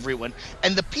remeasured everyone,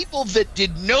 and the people that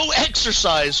did no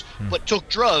exercise but took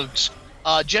drugs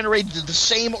generated the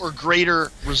same or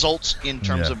greater results in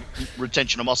terms of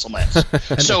retention of muscle mass.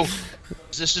 So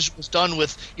this was done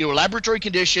with laboratory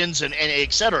conditions and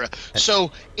et cetera.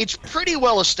 So it's pretty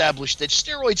well established that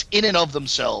steroids in and of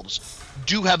themselves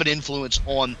do have an influence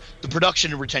on the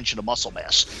production and retention of muscle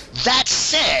mass. That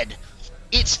said,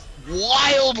 it's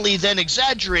wildly then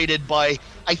exaggerated by,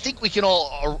 I think we can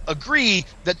all agree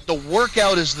that the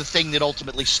workout is the thing that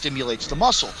ultimately stimulates the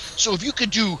muscle. So if you could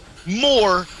do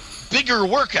more bigger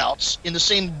workouts in the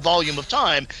same volume of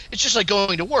time. It's just like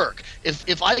going to work.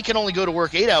 If I can only go to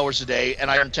work 8 hours a day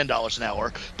and I earn $10 an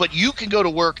hour, but you can go to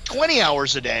work 20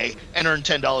 hours a day and earn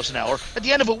 $10 an hour, at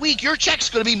the end of a week, your check's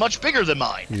going to be much bigger than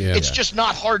mine. Yeah. It's just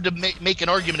not hard to make an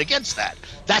argument against that.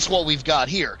 That's what we've got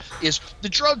here, is the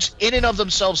drugs in and of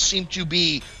themselves seem to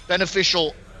be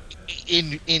beneficial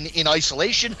in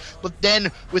isolation, but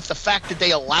then with the fact that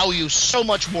they allow you so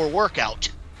much more workout,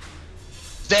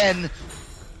 then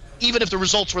even if the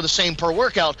results were the same per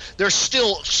workout, they're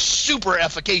still super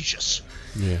efficacious.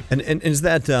 Yeah. And is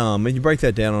that when you break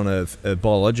that down on a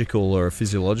biological or a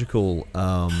physiological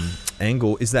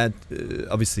angle, is that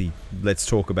obviously, let's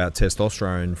talk about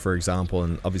testosterone, for example,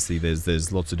 and obviously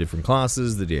there's lots of different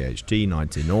classes, the DHT,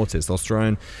 19-OR,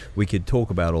 testosterone. We could talk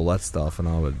about all that stuff, and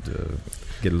I would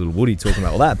get a little woody talking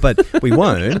about all that, but we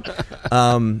won't.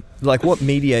 Like, what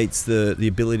mediates the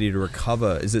ability to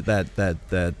recover? Is it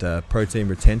that protein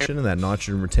retention and that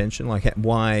nitrogen retention? Like,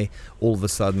 why all of a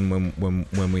sudden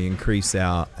when we increase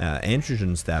our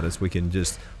androgen status, we can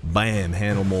just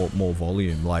handle more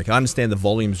volume? Like, I understand the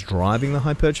volume's driving the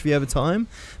hypertrophy over time,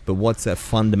 but what's that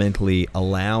fundamentally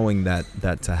allowing that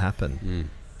to happen?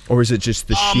 Or is it just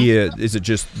the sheer? Is it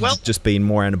just being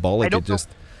more anabolic?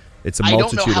 It's a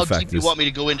multitude of factors. I don't know how deep you want me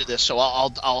to go into this, so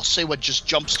I'll say what just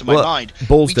jumps to my mind.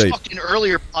 We talked in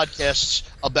earlier podcasts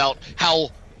about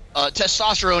how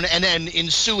testosterone and then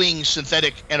ensuing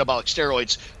synthetic anabolic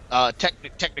steroids.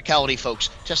 Technicality,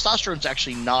 folks. Testosterone's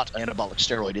actually not an anabolic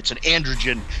steroid. It's an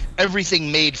androgen.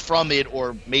 Everything made from it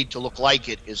or made to look like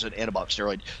it is an anabolic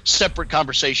steroid. Separate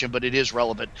conversation, but it is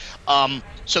relevant.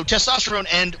 So testosterone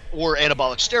and or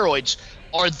anabolic steroids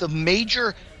are the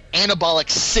major anabolic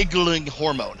signaling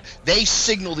hormone. They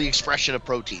signal the expression of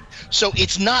protein. So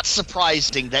it's not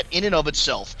surprising that in and of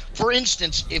itself, for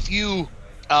instance, if you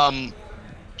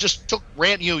just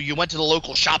you went to the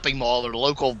local shopping mall or the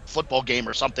local football game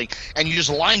or something, and you just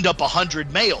lined up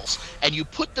 100 males and you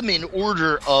put them in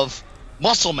order of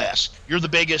muscle mass. You're the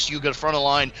biggest, you go front of the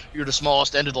line, you're the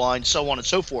smallest, end of the line, so on and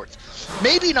so forth.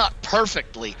 Maybe not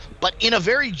perfectly, but in a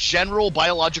very general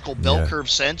biological bell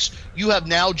curve sense, you have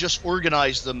now just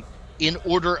organized them in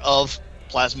order of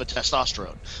plasma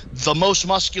testosterone. The most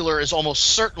muscular is almost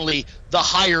certainly the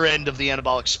higher end of the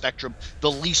anabolic spectrum.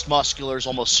 The least muscular is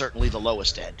almost certainly the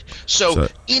lowest end. So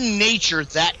in nature,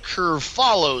 that curve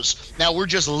follows. Now we're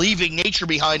just leaving nature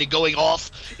behind and going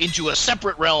off into a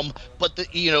separate realm. But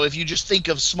if you just think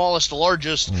of smallest to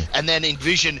largest and then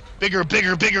envision bigger,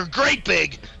 great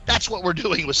big, that's what we're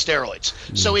doing with steroids.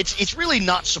 So it's really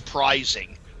not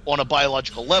surprising on a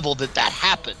biological level that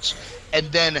happens.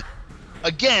 And then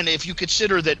again, if you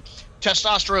consider that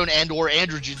testosterone and or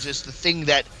androgens is the thing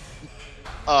that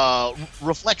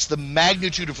reflects the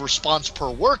magnitude of response per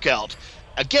workout,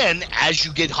 again, as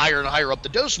you get higher and higher up the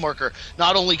dose marker,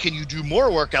 not only can you do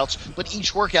more workouts, but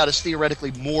each workout is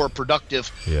theoretically more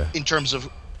productive in terms of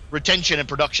retention and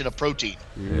production of protein.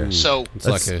 So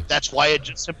that's why it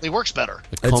just simply works better.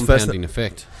 A compounding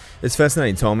effect. It's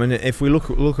fascinating, Tom. And if we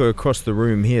look across the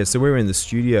room here, so we're in the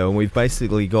studio and we've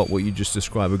basically got what you just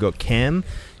described. We've got Cam.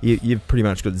 You've pretty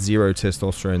much got zero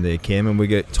testosterone there, Cam. And we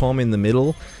got Tom in the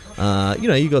middle.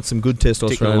 You got some good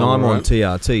testosterone. And I'm on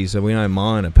TRT, so we know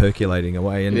mine are percolating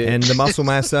away. And the muscle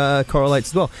mass correlates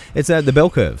as well. It's the bell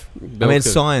curve.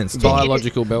 It's science.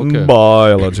 Biological bell curve.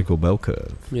 Biological bell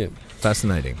curve. Yeah.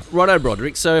 Fascinating. Righto,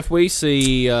 Broderick. So if we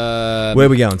see... where are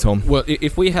we going, Tom? Well,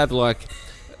 if we have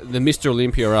the Mr.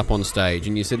 Olympia up on stage,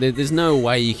 and you said there's no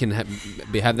way you can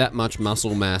have that much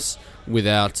muscle mass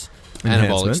without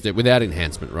without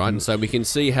enhancement, right? And so we can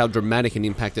see how dramatic an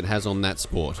impact it has on that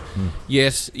sport.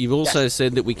 Yes, you've also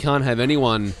said that we can't have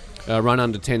anyone run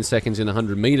under 10 seconds in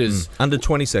 100 meters. Under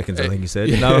 20 seconds, I think you said.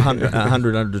 No,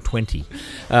 100 under 20.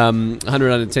 100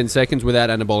 under 10 seconds without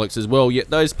anabolics as well. Yet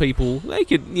those people,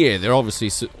 they're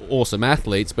obviously awesome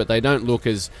athletes, but they don't look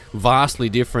as vastly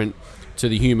different to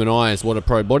the human eye as what a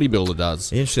pro bodybuilder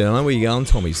does. Interesting. I know where you're going,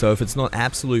 Tommy. So if it's not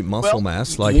absolute muscle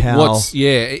mass, like how...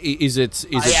 is it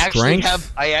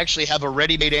strength? I actually have a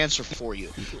ready-made answer for you.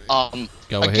 Go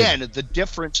again, ahead. The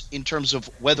difference in terms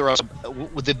of with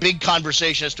the big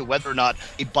conversation as to whether or not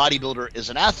a bodybuilder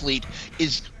is an athlete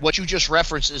is what you just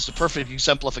referenced is the perfect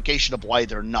exemplification of why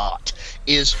they're not.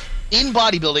 Is in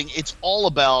bodybuilding, it's all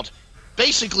about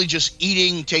basically just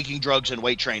eating, taking drugs, and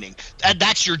weight training.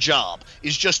 That's your job,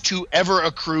 is just to ever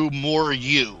accrue more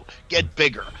get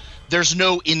bigger. There's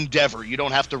no endeavor. You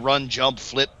don't have to run, jump,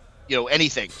 flip,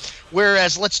 anything.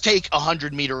 Whereas let's take a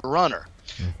 100-meter runner.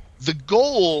 The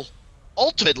goal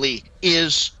ultimately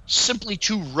is simply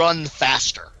to run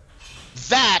faster.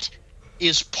 That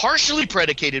is partially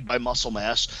predicated by muscle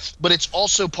mass, but it's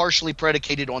also partially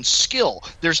predicated on skill.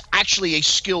 There's actually a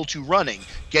skill to running,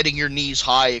 getting your knees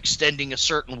high, extending a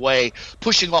certain way,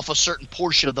 pushing off a certain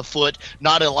portion of the foot,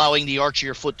 not allowing the arch of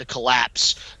your foot to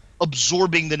collapse,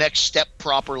 absorbing the next step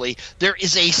properly. There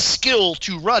is a skill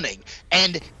to running.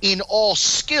 And in all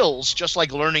skills, just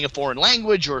like learning a foreign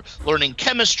language or learning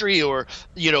chemistry or,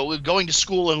 going to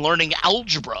school and learning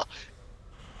algebra,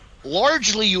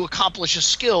 largely you accomplish a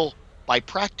skill by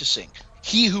practicing.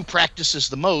 He who practices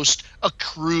the most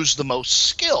accrues the most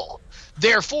skill.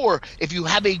 Therefore, if you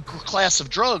have a class of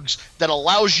drugs that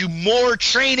allows you more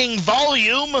training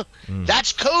volume,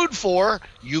 that's code for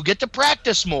you get to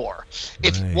practice more.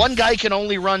 If one guy can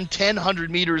only run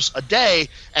 1,000 meters a day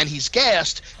and he's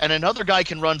gassed, and another guy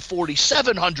can run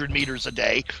 4,700 meters a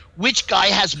day, which guy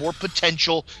has more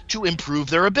potential to improve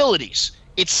their abilities?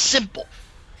 It's simple.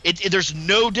 There's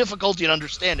no difficulty in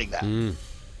understanding that.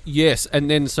 Yes,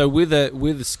 and then so with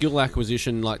a skill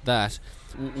acquisition like that,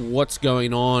 what's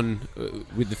going on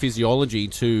with the physiology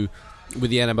with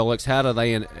the anabolics? How do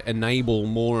they enable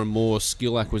more and more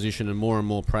skill acquisition and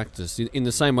more practice? In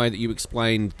the same way that you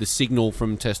explained the signal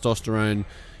from testosterone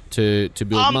to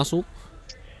build muscle?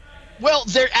 Well,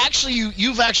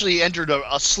 you've actually entered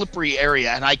a slippery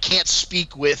area, and I can't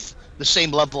speak with the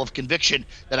same level of conviction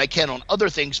that I can on other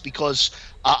things because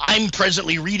I'm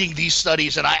presently reading these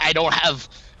studies and I don't have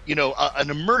an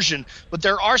immersion, but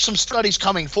there are some studies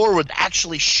coming forward that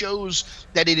actually shows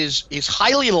that it is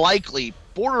highly likely,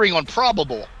 bordering on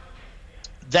probable,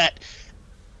 that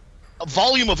a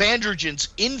volume of androgens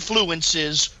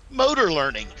influences motor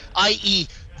learning, i.e.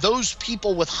 those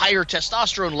people with higher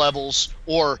testosterone levels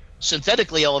or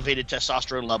synthetically elevated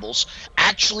testosterone levels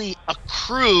actually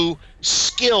accrue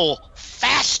skill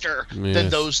faster than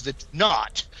those that do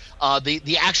not.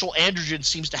 The actual androgen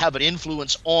seems to have an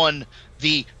influence on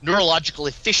the neurological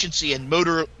efficiency and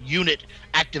motor unit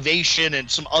activation and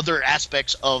some other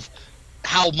aspects of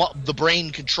how the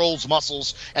brain controls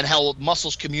muscles and how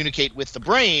muscles communicate with the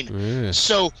brain.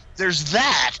 So there's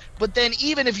that. But then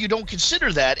even if you don't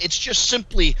consider that, it's just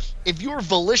simply if you're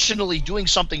volitionally doing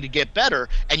something to get better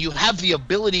and you have the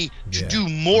ability to do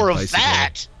more of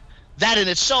that in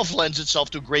itself lends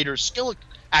itself to greater skill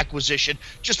acquisition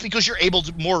just because you're able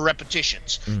to more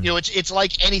repetitions. It's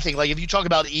like anything. Like if you talk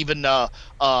about even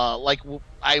like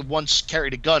I once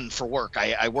carried a gun for work.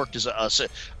 I worked as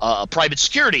a private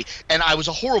security, and I was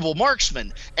a horrible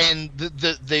marksman. And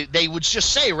they would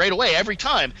just say right away every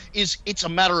time it's a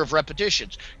matter of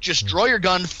repetitions. Just draw your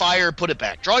gun, fire, put it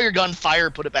back. Draw your gun, fire,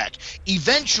 put it back.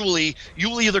 Eventually,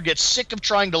 you'll either get sick of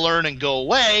trying to learn and go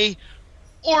away,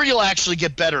 or you'll actually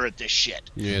get better at this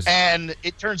shit. Yes. And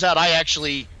it turns out I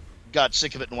actually got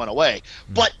sick of it and went away.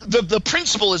 But the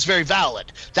principle is very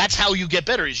valid. That's how you get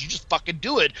better, is you just fucking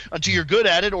do it until you're good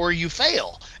at it or you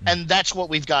fail. And that's what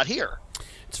we've got here.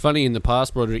 It's funny, in the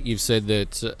past, Broderick, you've said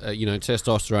that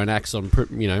testosterone acts on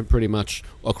pretty much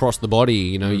across the body.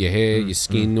 Your hair, your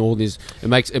skin, all this. It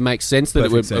makes sense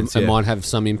that it might have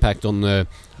some impact on the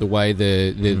way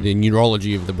the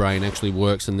neurology of the brain actually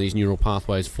works and these neural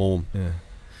pathways form. Yeah.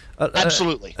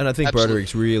 Absolutely. And I think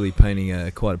Broderick's really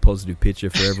painting quite a positive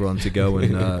picture for everyone to go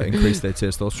and increase their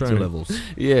testosterone levels.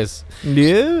 Yes.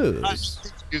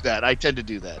 I tend to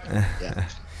do that. Yeah.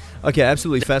 Okay,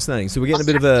 absolutely fascinating. So we're getting a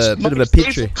bit of a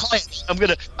picture. Client,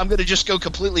 I'm gonna just go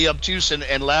completely obtuse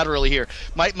and laterally here.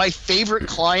 My favorite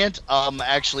client,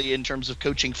 actually in terms of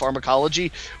coaching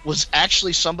pharmacology, was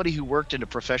actually somebody who worked in the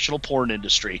professional porn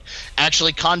industry.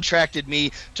 Actually contracted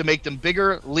me to make them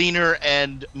bigger, leaner,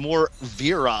 and more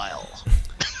virile.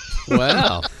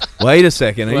 Wow. Wait a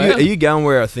second. Are you going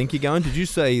where I think you're going? Did you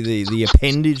say the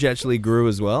appendage actually grew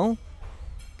as well?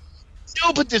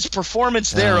 No, but this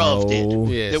performance thereof did,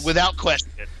 yes. Without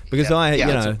question. Because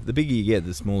the bigger you get,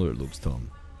 the smaller it looks, Tom.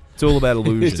 It's all about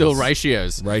illusions. It's all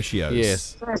ratios.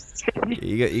 Yes.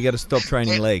 You got to stop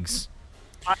training legs.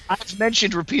 I've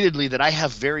mentioned repeatedly that I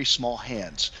have very small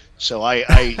hands, so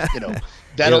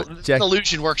that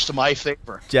illusion works to my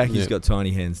favor. Jackie's got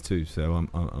tiny hands too, so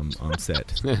I'm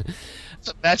set. It's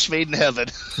a match made in heaven.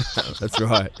 That's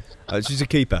right. She's a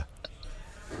keeper.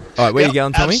 All right, where you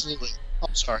going, Tommy? Absolutely.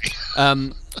 I'm sorry.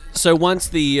 So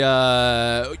once you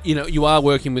are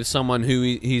working with someone who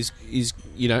is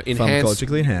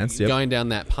pharmacologically enhanced, going down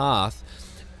that path,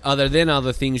 are there then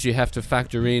other things you have to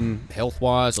factor in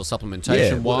health-wise or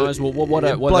supplementation-wise? What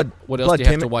else do you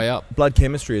have to weigh up? Blood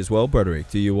chemistry as well,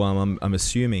 Broderick. Do you? I'm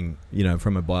assuming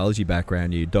from a biology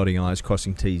background, you're dotting I's,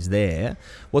 crossing T's there.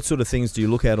 What sort of things do you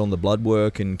look at on the blood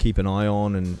work and keep an eye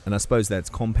on? And I suppose that's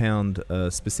compound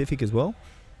specific as well.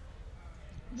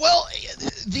 Well,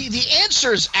 the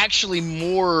answer is actually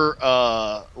more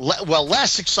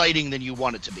less exciting than you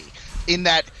want it to be, in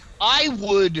that I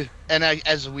would, and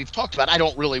as we've talked about, I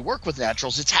don't really work with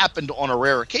naturals. It's happened on a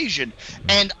rare occasion,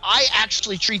 and I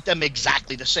actually treat them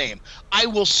exactly the same. I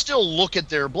will still look at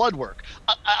their blood work,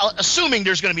 assuming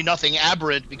there's going to be nothing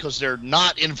aberrant because they're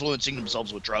not influencing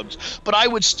themselves with drugs, but I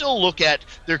would still look at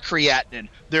their creatinine,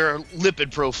 their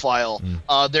lipid profile,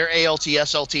 their ALT,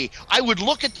 SLT. I would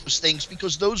look at those things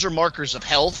because those are markers of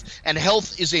health, and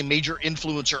health is a major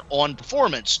influencer on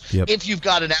performance. Yep. If you've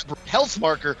got an aberrant health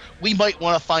marker, we might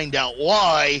want to find out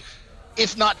why,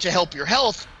 if not to help your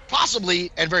health,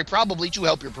 possibly and very probably to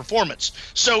help your performance.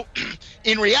 So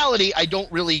in reality, I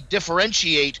don't really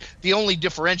differentiate. The only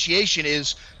differentiation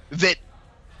is that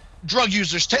drug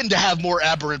users tend to have more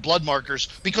aberrant blood markers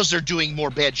because they're doing more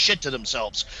bad shit to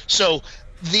themselves. So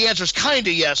the answer is kind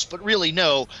of yes, but really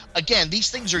no. Again, these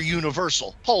things are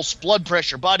universal. Pulse, blood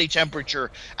pressure, body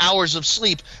temperature, hours of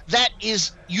sleep. That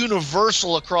is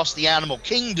universal across the animal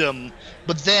kingdom,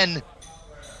 but then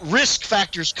risk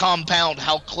factors compound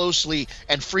how closely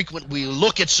and frequently we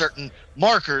look at certain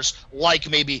markers, like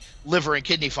maybe liver and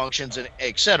kidney functions, and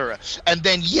et cetera. And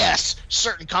then, yes,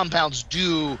 certain compounds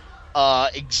do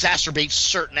exacerbate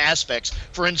certain aspects.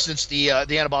 For instance, the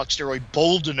anabolic steroid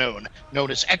boldenone,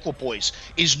 known as equipoise,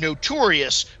 is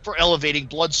notorious for elevating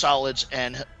blood solids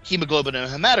and hemoglobin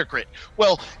and hematocrit.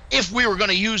 Well, if we were going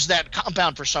to use that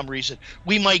compound for some reason,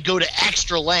 we might go to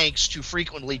extra lengths to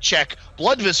frequently check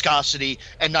blood viscosity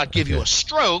and not give you a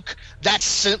stroke.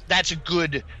 That's a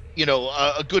good,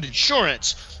 a good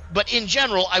insurance. But in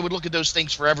general, I would look at those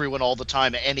things for everyone all the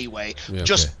time anyway,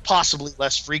 just possibly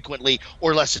less frequently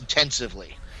or less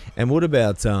intensively. And what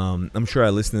about, I'm sure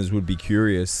our listeners would be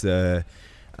curious,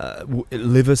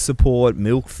 liver support,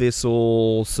 milk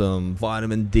thistle, some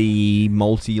vitamin D,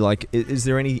 is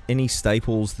there any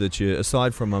staples that you,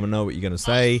 aside from, I know what you're going to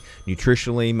say,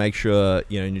 nutritionally, make sure,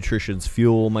 nutrition's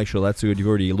fuel, make sure that's good. You've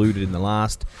already alluded in the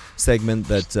last segment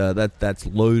that's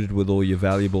loaded with all your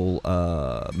valuable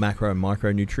macro and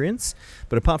micronutrients.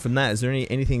 But apart from that, is there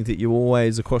anything that you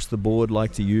always across the board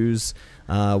like to use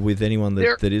with anyone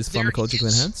that is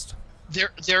pharmacologically enhanced?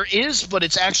 There is, but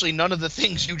it's actually none of the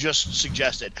things you just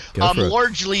suggested.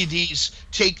 Largely, these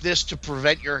take this to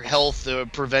prevent your health,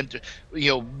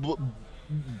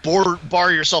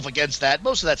 bar yourself against that.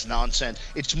 Most of that's nonsense.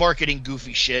 It's marketing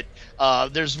goofy shit.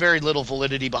 There's very little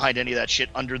validity behind any of that shit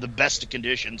under the best of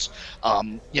conditions.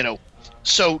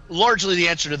 So largely the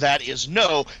answer to that is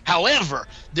no. However,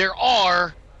 there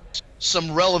are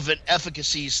some relevant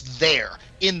efficacies there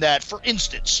in that, for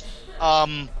instance,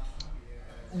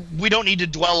 we don't need to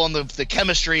dwell on the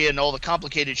chemistry and all the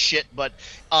complicated shit, but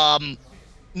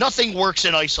nothing works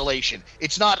in isolation.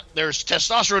 It's not there's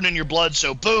testosterone in your blood,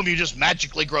 so boom, you just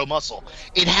magically grow muscle.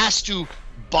 It has to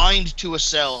bind to a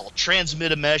cell,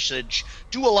 transmit a message,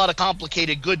 do a lot of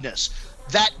complicated goodness.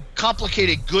 That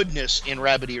complicated goodness in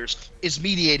rabbit ears is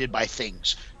mediated by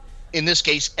things. In this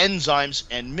case, enzymes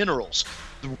and minerals.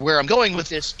 Where I'm going with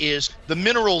this is the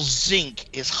mineral zinc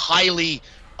is highly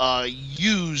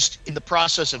used in the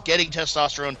process of getting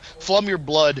testosterone from your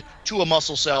blood to a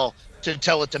muscle cell to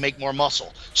tell it to make more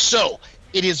muscle. So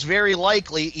it is very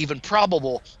likely, even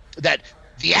probable, that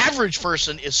the average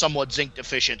person is somewhat zinc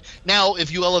deficient. Now,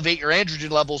 if you elevate your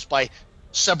androgen levels by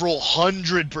several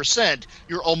 100%,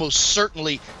 you're almost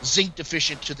certainly zinc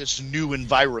deficient to this new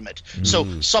environment.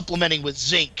 So supplementing with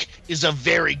zinc is a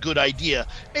very good idea.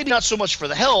 Maybe not so much for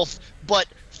the health, but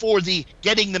for the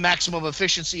getting the maximum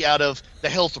efficiency out of the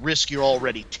health risk you're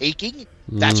already taking.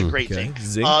 That's a great thing.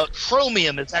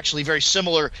 Chromium is actually very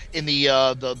similar in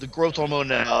the growth hormone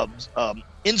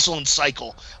insulin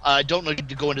cycle. I don't need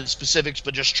to go into the specifics,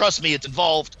 but just trust me, it's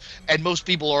involved, and most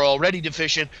people are already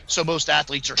deficient, so most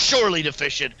athletes are surely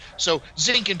deficient. So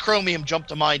zinc and chromium jump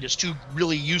to mind as two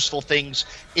really useful things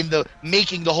in the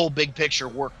making the whole big picture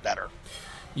work better.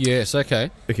 Yes,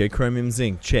 okay. Okay, chromium,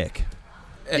 zinc, check.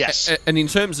 Yes. And in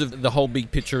terms of the whole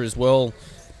big picture as well,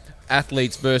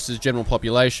 athletes versus general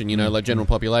population, like general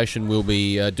population will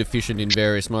be deficient in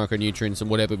various micronutrients and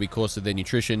whatever because of their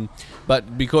nutrition.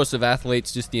 But because of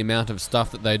athletes, just the amount of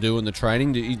stuff that they do in the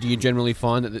training, do you generally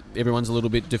find that everyone's a little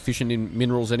bit deficient in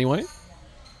minerals anyway?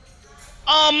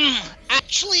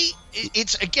 Actually,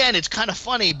 it's kind of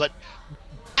funny, but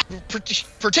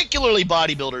particularly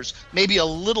bodybuilders, maybe a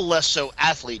little less so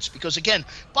athletes, because again,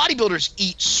 bodybuilders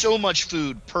eat so much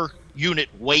food per unit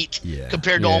weight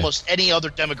compared to almost any other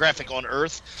demographic on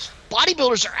earth.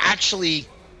 Bodybuilders are actually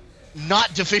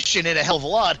not deficient in a hell of a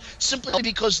lot, simply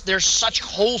because there's such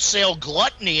wholesale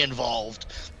gluttony involved.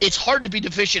 It's hard to be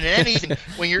deficient in anything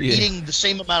when you're eating the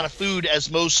same amount of food as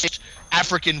most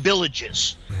African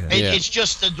villages. It's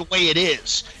just the way it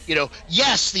is.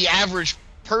 Yes, the average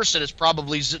person is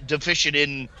probably deficient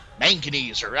in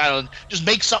manganese, or I don't know, just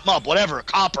make something up, whatever,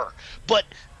 copper. But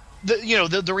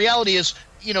the reality is,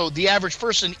 the average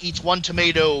person eats 1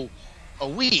 tomato a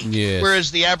week,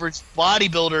 whereas the average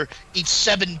bodybuilder eats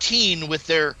 17 with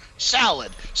their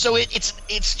salad. So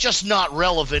it's just not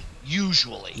relevant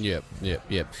usually. Yep.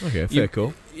 Okay,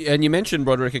 cool. And you mentioned,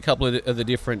 Broderick, a couple of the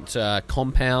different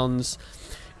compounds.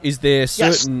 Is there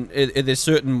certain are there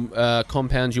certain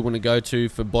compounds you want to go to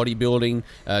for bodybuilding,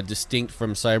 distinct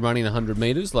from, say, running 100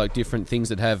 meters, like different things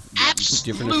that have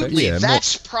different effects? Absolutely.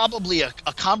 That's probably a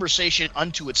conversation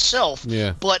unto itself.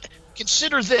 Yeah. But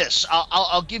consider this.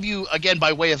 I'll give you, again,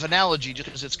 by way of analogy, just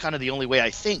because it's kind of the only way I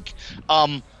think.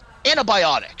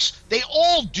 Antibiotics, they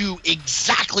all do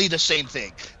exactly the same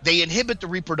thing. They inhibit the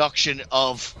reproduction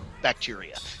of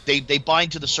bacteria. They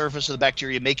bind to the surface of the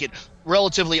bacteria, make it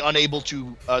relatively unable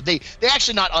to they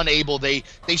actually not unable, they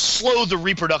slow the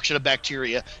reproduction of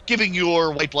bacteria, giving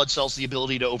your white blood cells the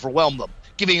ability to overwhelm them,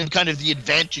 giving them kind of the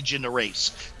advantage in the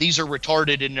race. These are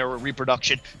retarded in their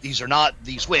reproduction, these are not,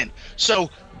 these win.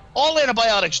 So all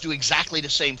antibiotics do exactly the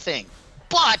same thing,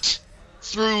 but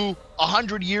through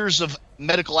 100 years of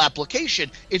medical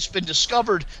application, it's been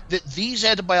discovered that these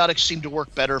antibiotics seem to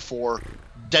work better for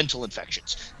dental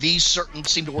infections. These certain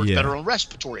seem to work better on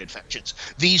respiratory infections.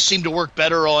 These seem to work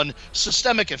better on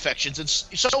systemic infections, and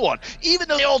so on. Even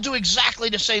though they all do exactly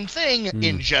the same thing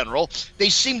in general, they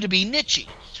seem to be niche-y.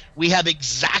 We have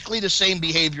exactly the same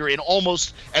behavior in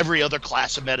almost every other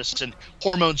class of medicine,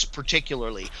 hormones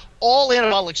particularly. All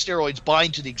anabolic steroids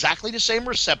bind to exactly the same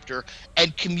receptor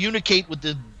and communicate with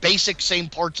the basic same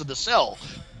parts of the cell.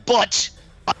 But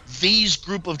these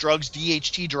group of drugs,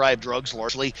 DHT-derived drugs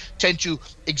largely, tend to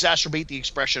exacerbate the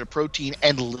expression of protein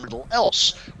and little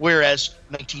else, whereas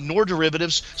 19-nor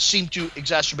derivatives seem to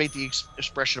exacerbate the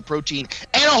expression of protein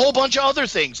and a whole bunch of other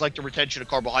things, like the retention of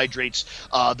carbohydrates,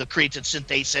 the creatine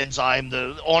synthase enzyme,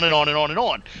 the on and on and on and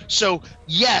on. So,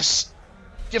 yes,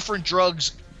 different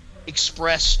drugs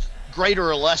express greater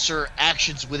or lesser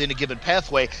actions within a given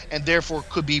pathway, and therefore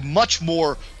could be much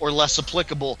more or less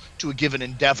applicable to a given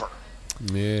endeavor.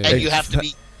 Yeah. And you have to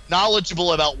be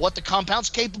knowledgeable about what the compound's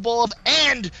capable of.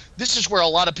 And this is where a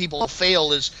lot of people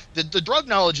fail, is that the drug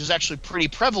knowledge is actually pretty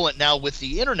prevalent now with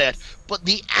the internet, but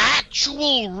the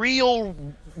actual real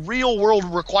world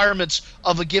requirements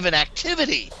of a given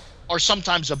activity are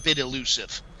sometimes a bit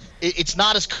elusive. It's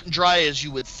not as cut and dry as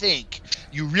you would think.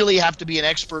 You really have to be an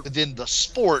expert within the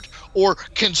sport, or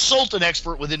consult an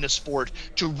expert within the sport,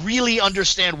 to really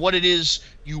understand what it is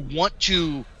you want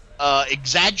to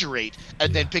exaggerate,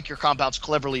 and then pick your compounds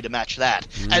cleverly to match that,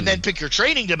 and then pick your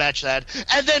training to match that,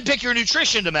 and then pick your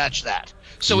nutrition to match that.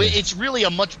 So it's really a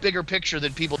much bigger picture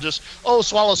than people just,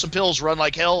 swallow some pills, run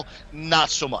like hell. Not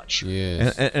so much.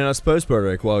 Yeah. And I suppose,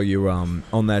 Broderick, while you're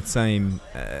on that same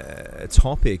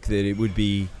topic, that it would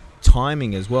be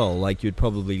timing as well. Like, you'd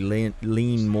probably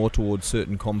lean more towards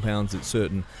certain compounds at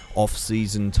certain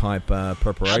off-season type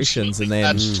preparations.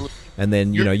 Absolutely. And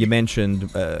then you mentioned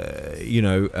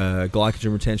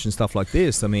glycogen retention, stuff like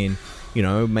this. I mean,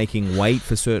 making weight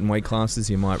for certain weight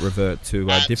classes, you might revert to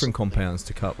different compounds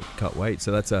to cut weight.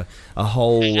 So that's a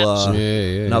whole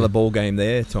another ball game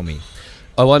there, Tommy.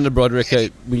 I wonder, Broderick,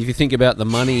 if you think about the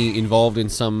money involved in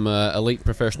some elite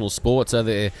professional sports, are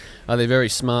there very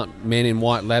smart men in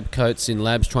white lab coats in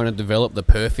labs trying to develop the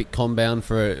perfect compound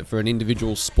for an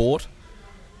individual sport?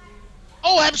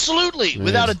 Oh, absolutely,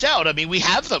 without a doubt. I mean, we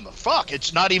have them. Fuck,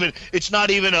 it's not even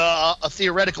a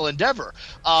theoretical endeavor.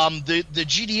 The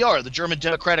GDR, the German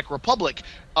Democratic Republic,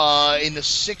 in the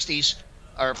 60s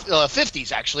or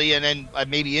 50s actually, and then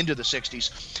maybe into the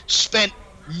 60s, spent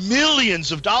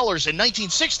millions of dollars in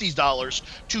 1960s dollars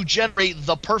to generate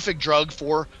the perfect drug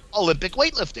for Olympic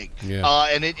weightlifting.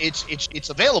 And it's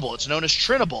available. It's known as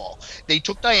Trinabol. They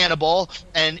took Dianabol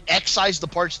and excised the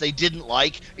parts they didn't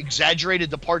like,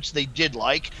 exaggerated the parts they did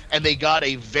like, and they got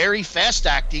a very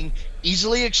fast-acting,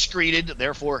 easily excreted,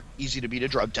 therefore easy to beat a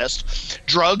drug test,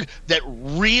 drug that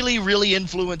really, really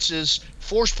influences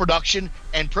force production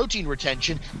and protein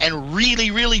retention, and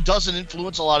really, really doesn't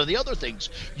influence a lot of the other things.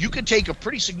 You could take a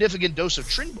pretty significant dose of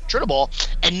Trinabol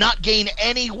and not gain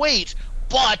any weight,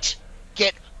 but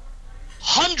get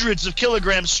hundreds of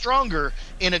kilograms stronger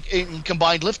in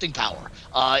combined lifting power.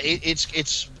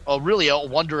 It's really a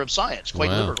wonder of science,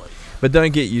 quite literally. But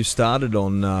don't get you started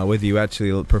on whether you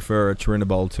actually prefer a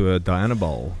Trinabol to a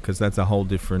Dianabol, because that's a whole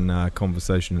different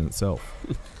conversation in itself.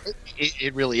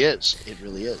 It really is. It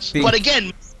really is. But again,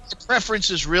 my preference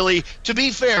is really, to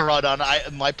be fair,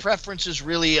 Rodon, my preference is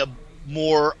really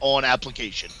more on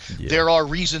application. There are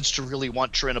reasons to really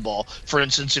want Trinabol. For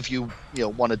instance, if you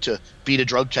wanted to beat a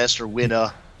drug test or win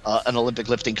an Olympic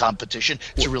lifting competition,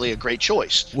 it's really a great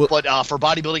choice. But for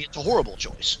bodybuilding, it's a horrible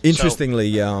choice.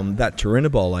 Interestingly, that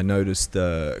Turinabol, I noticed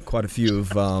quite a few of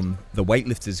the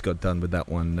weightlifters got done with that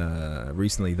one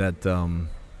recently. That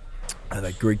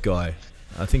Greek guy,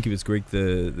 I think he was Greek,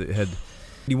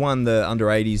 he won the under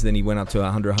 80s, then he went up to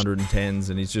 100, 110s,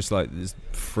 and he's just like this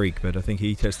freak, but I think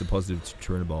he tested positive to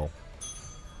Turinabol.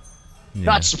 Yeah.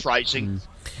 Not surprising.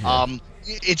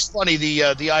 It's funny, the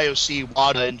IOC,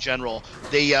 WADA in general,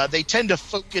 they tend to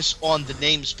focus on the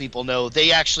names people know.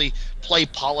 They actually play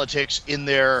politics in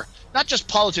their, not just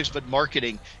politics, but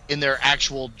marketing in their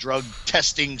actual drug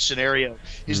testing scenario.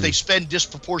 They spend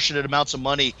disproportionate amounts of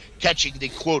money catching the,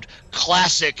 quote,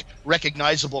 classic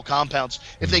recognizable compounds.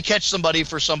 If they catch somebody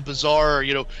for some bizarre,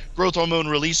 growth hormone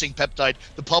releasing peptide,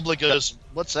 the public goes,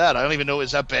 what's that? I don't even know.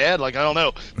 Is that bad? I don't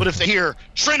know. But if they hear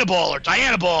Trinabol or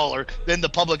Dianabol, then the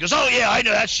public goes, oh yeah, I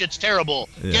know that shit's terrible.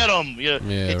 Get them.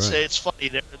 It's funny.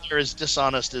 They're as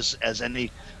dishonest as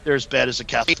any. They're as bad as the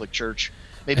Catholic Church.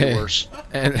 Maybe worse.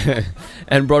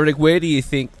 And Broderick, where do you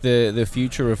think the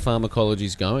future of pharmacology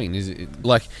is going? Is it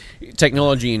like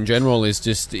technology in general is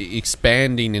just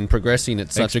expanding and progressing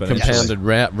at such a compounded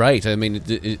rate? I mean,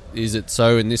 is it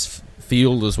so in this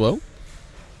field as well?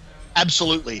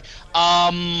 Absolutely.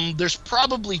 There's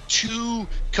probably two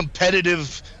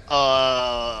competitive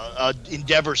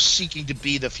endeavors seeking to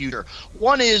be the future.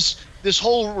 One is this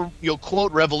whole,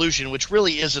 quote, revolution, which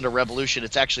really isn't a revolution.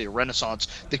 It's actually a renaissance.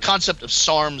 The concept of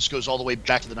SARMs goes all the way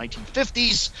back to the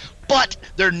 1950s, but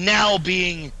they're now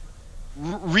being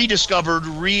rediscovered,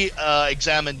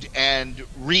 re-examined, and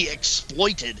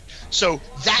re-exploited. So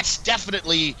that's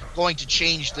definitely going to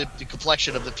change the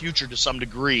complexion of the future to some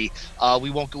degree.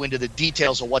 We won't go into the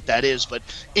details of what that is, but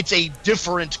it's a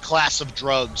different class of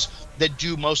drugs that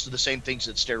do most of the same things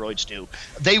that steroids do.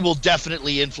 They will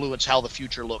definitely influence how the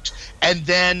future looks. And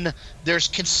then there's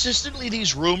consistently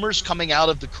these rumors coming out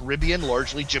of the Caribbean,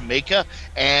 largely Jamaica,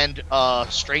 and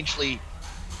strangely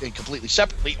and completely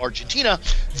separately Argentina,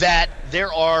 that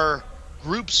there are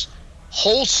groups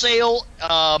wholesale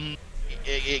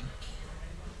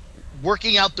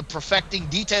working out the perfecting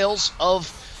details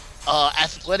of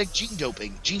athletic gene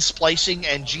doping, gene splicing,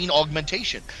 and gene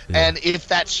augmentation. And if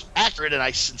that's accurate, and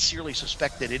I sincerely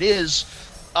suspect that it is,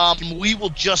 we will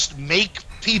just make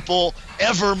people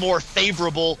ever more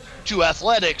favorable to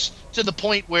athletics, to the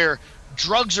point where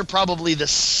drugs are probably the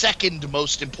second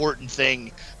most important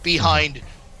thing behind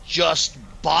just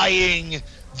buying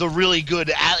the really good,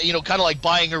 kind of like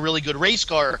buying a really good race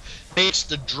car makes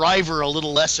the driver a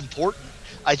little less important.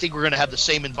 I think we're going to have the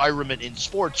same environment in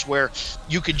sports, where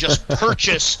you can just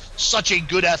purchase such a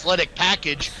good athletic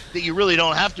package that you really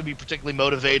don't have to be particularly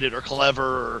motivated or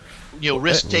clever or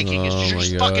risk taking. It's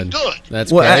just fucking good.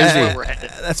 That's crazy.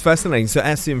 That's fascinating. So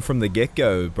ask him from the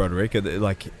get-go, Broderick,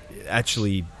 like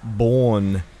actually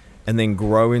born and then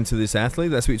grow into this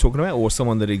athlete. That's what you're talking about, or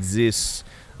someone that exists,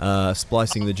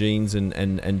 splicing the genes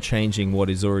and changing what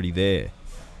is already there.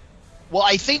 Well,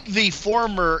 I think the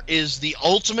former is the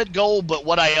ultimate goal, but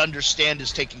what I understand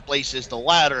is taking place is the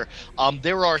latter.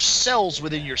 There are cells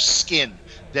within your skin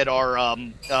that are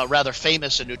rather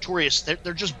famous and notorious.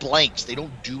 They're just blanks. They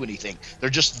don't do anything. They're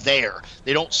just there.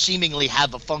 They don't seemingly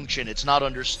have a function. It's not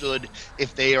understood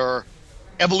if they are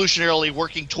evolutionarily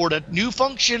working toward a new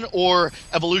function or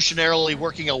evolutionarily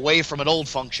working away from an old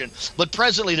function. But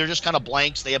presently, they're just kind of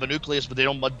blanks. They have a nucleus, but they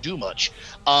don't do much.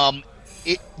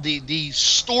 The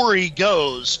story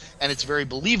goes, and it's very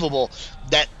believable,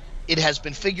 that it has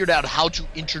been figured out how to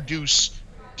introduce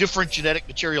different genetic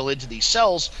material into these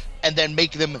cells and then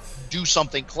make them do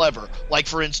something clever. Like,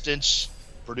 for instance,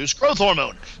 produce growth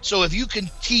hormone. So if you can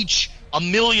teach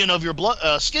 1 million of your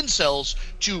skin cells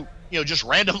to just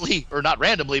randomly, or not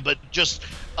randomly, but just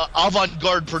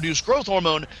avant-garde produce growth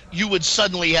hormone, you would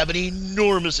suddenly have an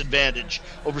enormous advantage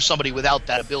over somebody without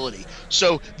that ability.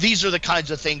 So these are the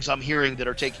kinds of things I'm hearing that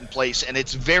are taking place, and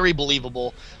it's very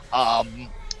believable.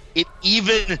 It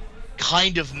even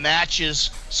kind of matches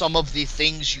some of the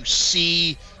things you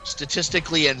see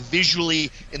statistically and visually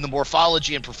in the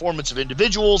morphology and performance of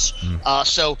individuals.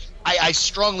 So I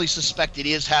strongly suspect it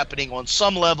is happening on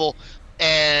some level,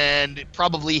 and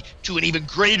probably to an even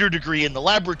greater degree in the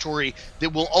laboratory,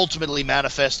 that will ultimately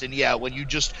manifest in,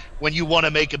 when you want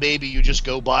to make a baby, you just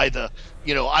go buy the,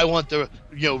 I want the,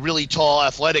 really tall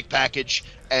athletic package,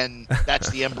 and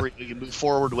that's the embryo you move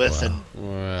forward with. And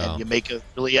you make a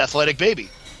really athletic baby.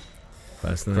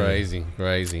 Crazy.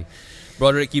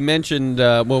 Broderick, you mentioned,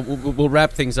 we'll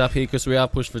wrap things up here because we are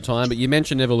pushed for time, but you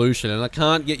mentioned evolution, and I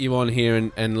can't get you on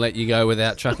here and let you go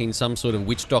without chucking some sort of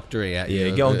witch doctory at you.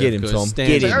 Yeah, go and get him, Tom.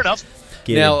 Get him. Fair enough.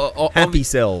 Happy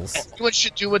cells. Everyone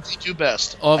should do what they do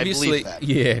best. Obviously, I believe that.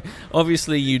 yeah.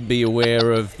 Obviously, you'd be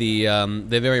aware of the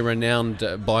very renowned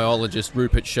biologist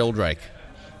Rupert Sheldrake.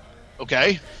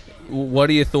 Okay. What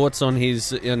are your thoughts on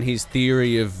his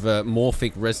theory of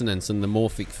morphic resonance and the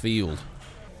morphic field?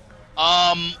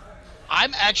 I'm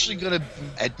actually going to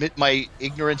admit my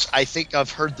ignorance. I think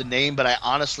I've heard the name, but I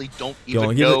honestly don't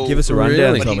even know. Give us a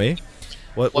rundown, Really? Tommy.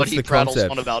 What's he the prattles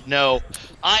concept? on about. No,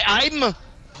 I'm.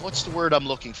 What's the word I'm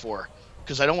looking for?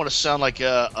 Because I don't want to sound like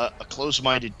a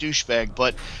close-minded douchebag,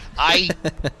 but I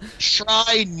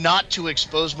try not to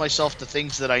expose myself to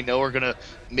things that I know are going to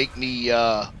make me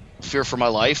fear for my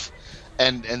life,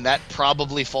 and that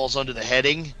probably falls under the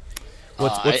heading.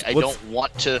 I don't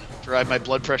want to drive my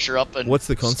blood pressure up and what's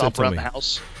the concept, stomp around Tommy? the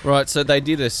house. Right, so they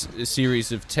did a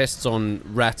series of tests on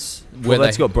rats Well,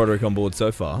 that's got Broderick on board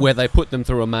so far. where they put them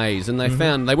through a maze, and they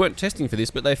found, they weren't testing for this,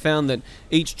 but they found that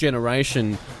each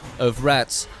generation of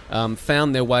rats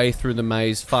found their way through the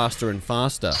maze faster and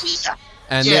faster.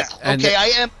 And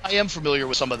I am familiar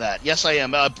with some of that. Yes, I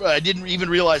am. I didn't even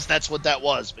realize that's what that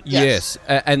was. But yes.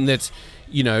 And that,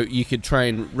 you know, you could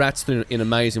train rats in a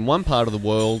maze in one part of the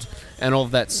world, and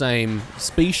of that same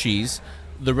species,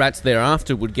 the rats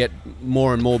thereafter would get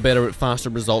more and more better at faster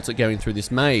results at going through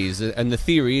this maze. And the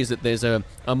theory is that there's a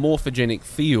morphogenic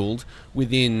field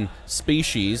within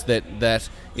species that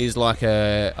is like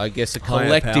a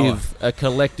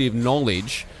collective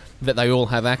knowledge that they all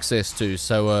have access to.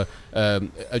 So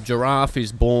a giraffe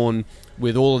is born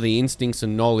with all of the instincts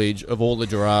and knowledge of all the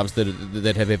giraffes that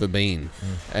have ever been,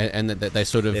 and that they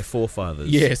sort of their forefathers.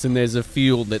 Yes, and there's a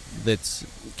field that's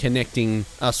connecting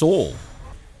us all.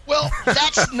 Well,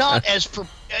 that's not as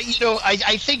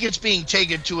I think it's being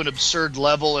taken to an absurd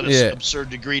level and an absurd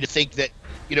degree to think that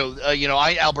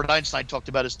Albert Einstein talked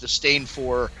about his disdain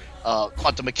for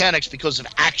quantum mechanics because of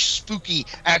spooky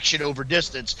action over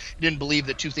distance. He didn't believe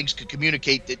that two things could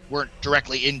communicate that weren't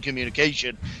directly in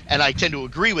communication, and I tend to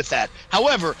agree with that.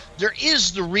 However, there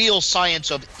is the real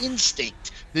science of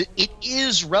instinct. It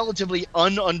is relatively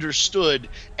ununderstood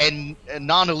and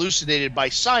non-elucidated by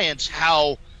science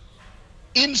how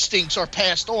instincts are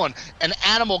passed on. An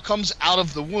animal comes out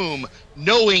of the womb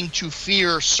knowing to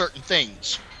fear certain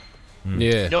things.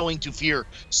 Yeah. Knowing to fear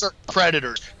certain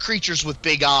predators, creatures with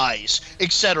big eyes,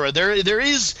 etc. There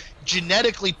is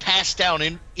genetically passed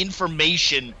down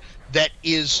information that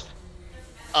is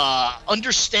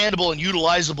understandable and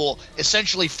utilizable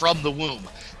essentially from the womb.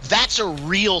 That's a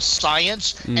real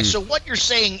science. And so what you're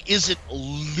saying isn't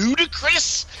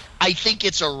ludicrous. I think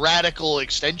it's a radical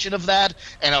extension of that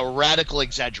and a radical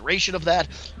exaggeration of that.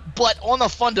 But on a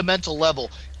fundamental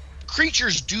level,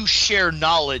 creatures do share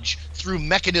knowledge through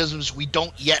mechanisms we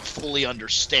don't yet fully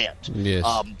understand. Yes.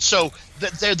 So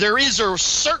there is a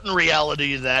certain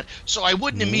reality to that. So I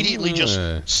wouldn't immediately just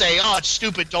say, oh, it's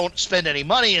stupid, don't spend any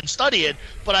money and study it.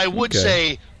 But I would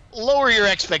say lower your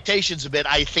expectations a bit.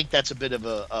 I think that's a bit of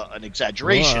an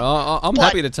exaggeration. Well, I'm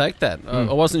happy to take that.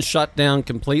 I wasn't shut down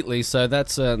completely, so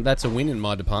that's a win in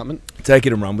my department. Take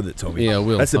it and run with it, Tommy. Yeah, I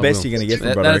will. That's the best you're going to get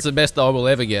from Broderick. That's the best I will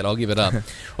ever get. I'll give it up.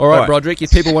 All right, Broderick. If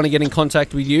people want to get in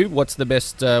contact with you, what's the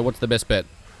best bet?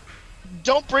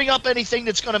 Don't bring up anything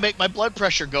that's going to make my blood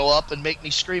pressure go up and make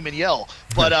me scream and yell.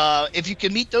 But if you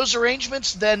can meet those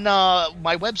arrangements, then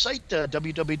my website,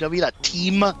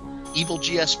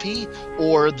 www.teamevilgsp,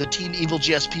 or the Team Evil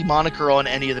GSP moniker on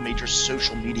any of the major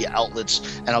social media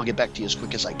outlets, and I'll get back to you as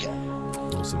quick as I can.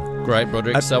 Awesome. Great,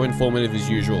 Broderick. So informative as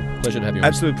usual. Pleasure to have you on.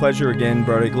 Absolute pleasure again,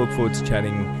 Broderick. Look forward to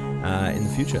chatting in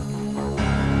the future.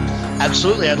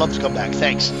 Absolutely. I'd love to come back.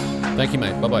 Thanks. Thank you,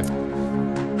 mate. Bye-bye.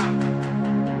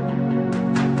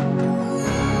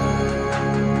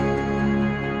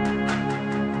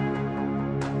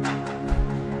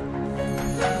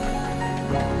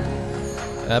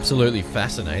 Absolutely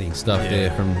fascinating stuff there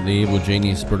from the evil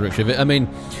genius, Broderick Chevet. I mean,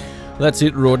 that's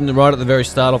it, Rawdon. Right at the very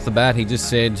start off the bat, he just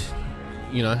said,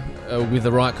 with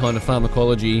the right kind of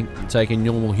pharmacology, take a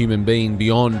normal human being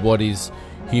beyond what is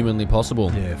humanly possible.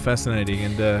 Yeah, fascinating.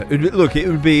 And it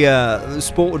would be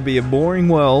sport would be a boring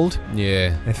world.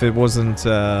 Yeah, if it wasn't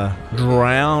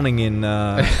drowning in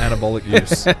anabolic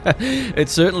use. It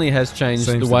certainly has changed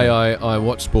the way I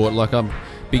watch sport. Like, I'm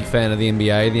big fan of the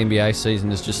NBA. The NBA season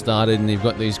has just started, and you've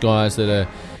got these guys that are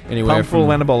anywhere from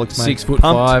anabolics,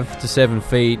 6'5" to 7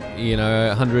 feet.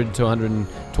 100 to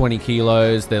 120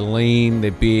 kilos. They're lean.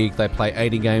 They're big. They play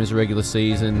 80 games a regular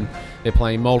season. They're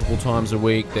playing multiple times a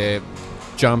week. They're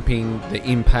jumping, the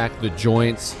impact, the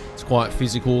joints. It's quite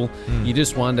physical. You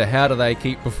just wonder, how do they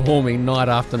keep performing night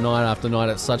after night after night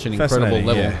at such an incredible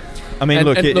level? Yeah. I mean,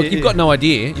 Look, you've got no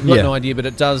idea. You've got Yeah. no idea, but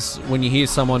it does, when you hear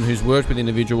someone who's worked with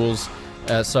individuals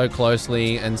so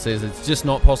closely and says it's just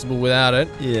not possible without it,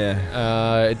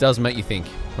 it does make you think.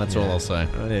 That's all I'll say.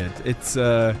 Yeah, it's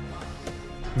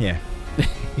yeah.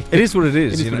 It is what it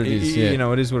is. It is what it is, yeah. You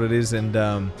know, it is what it is,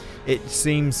 and it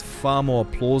seems far more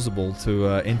plausible to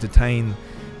entertain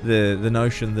the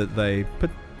notion that they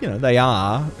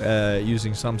are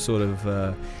using some sort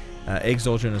of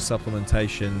exogenous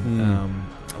supplementation.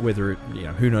 Whether it,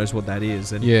 who knows what that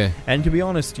is, and to be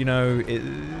honest,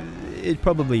 it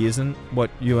probably isn't what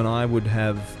you and I would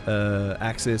have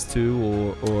access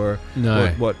to, or No.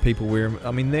 what people wear.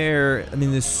 I mean,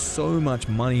 there's so much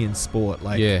money in sport.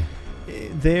 Like,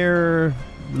 they're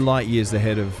light years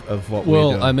ahead of what we're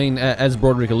doing. Well, I mean, as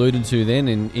Broderick alluded to then,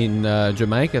 in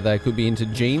Jamaica, they could be into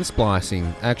gene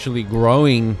splicing, actually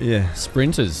growing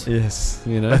sprinters. Yes.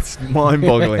 That's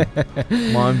mind-boggling.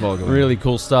 Mind-boggling. Really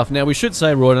cool stuff. Now, we should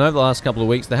say, Royden, over the last couple of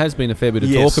weeks, there has been a fair bit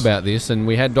of talk about this, and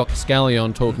we had Dr. Scally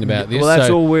on talking about this. Well, that's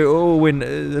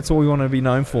that's all we want to be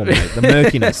known for, mate. The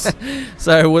murkiness.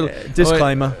 So,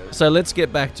 disclaimer. So let's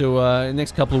get back to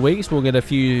next couple of weeks. We'll get a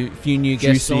few new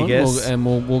guests Juicy on, guests. and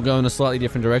we'll go in a slightly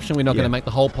different direction. We're not going to make the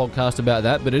whole podcast about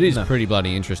that, but it is pretty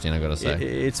bloody interesting, I've got to say.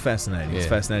 It's fascinating. It's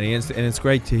fascinating, and it's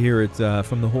great to hear it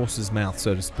from the horse's mouth,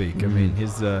 so to speak. I mean,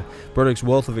 his Broderick's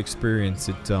wealth of experience.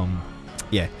 I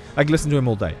can listen to him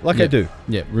all day, I do.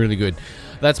 Yeah, really good.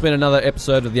 That's been another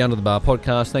episode of the Under the Bar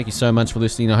podcast. Thank you so much for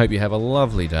listening. I hope you have a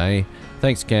lovely day.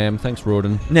 Thanks, Cam. Thanks,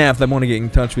 Rawdon. Now, if they want to get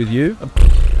in touch with you,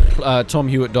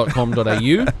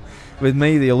 tomhewitt.com.au. With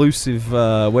me, the elusive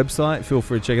website, feel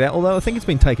free to check it out. Although I think it's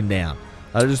been taken down.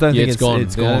 I just don't think it's gone.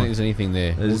 It's I don't gone. think there's anything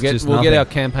there. There's We'll get our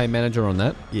campaign manager on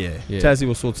that. Yeah. Tazzy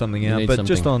will sort something out. But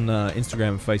just on Instagram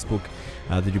and Facebook,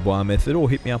 the Dubois Method, or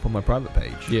hit me up on my private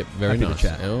page. Yep, very Happy nice. to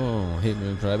chat. Oh, hit me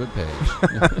on private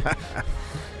page.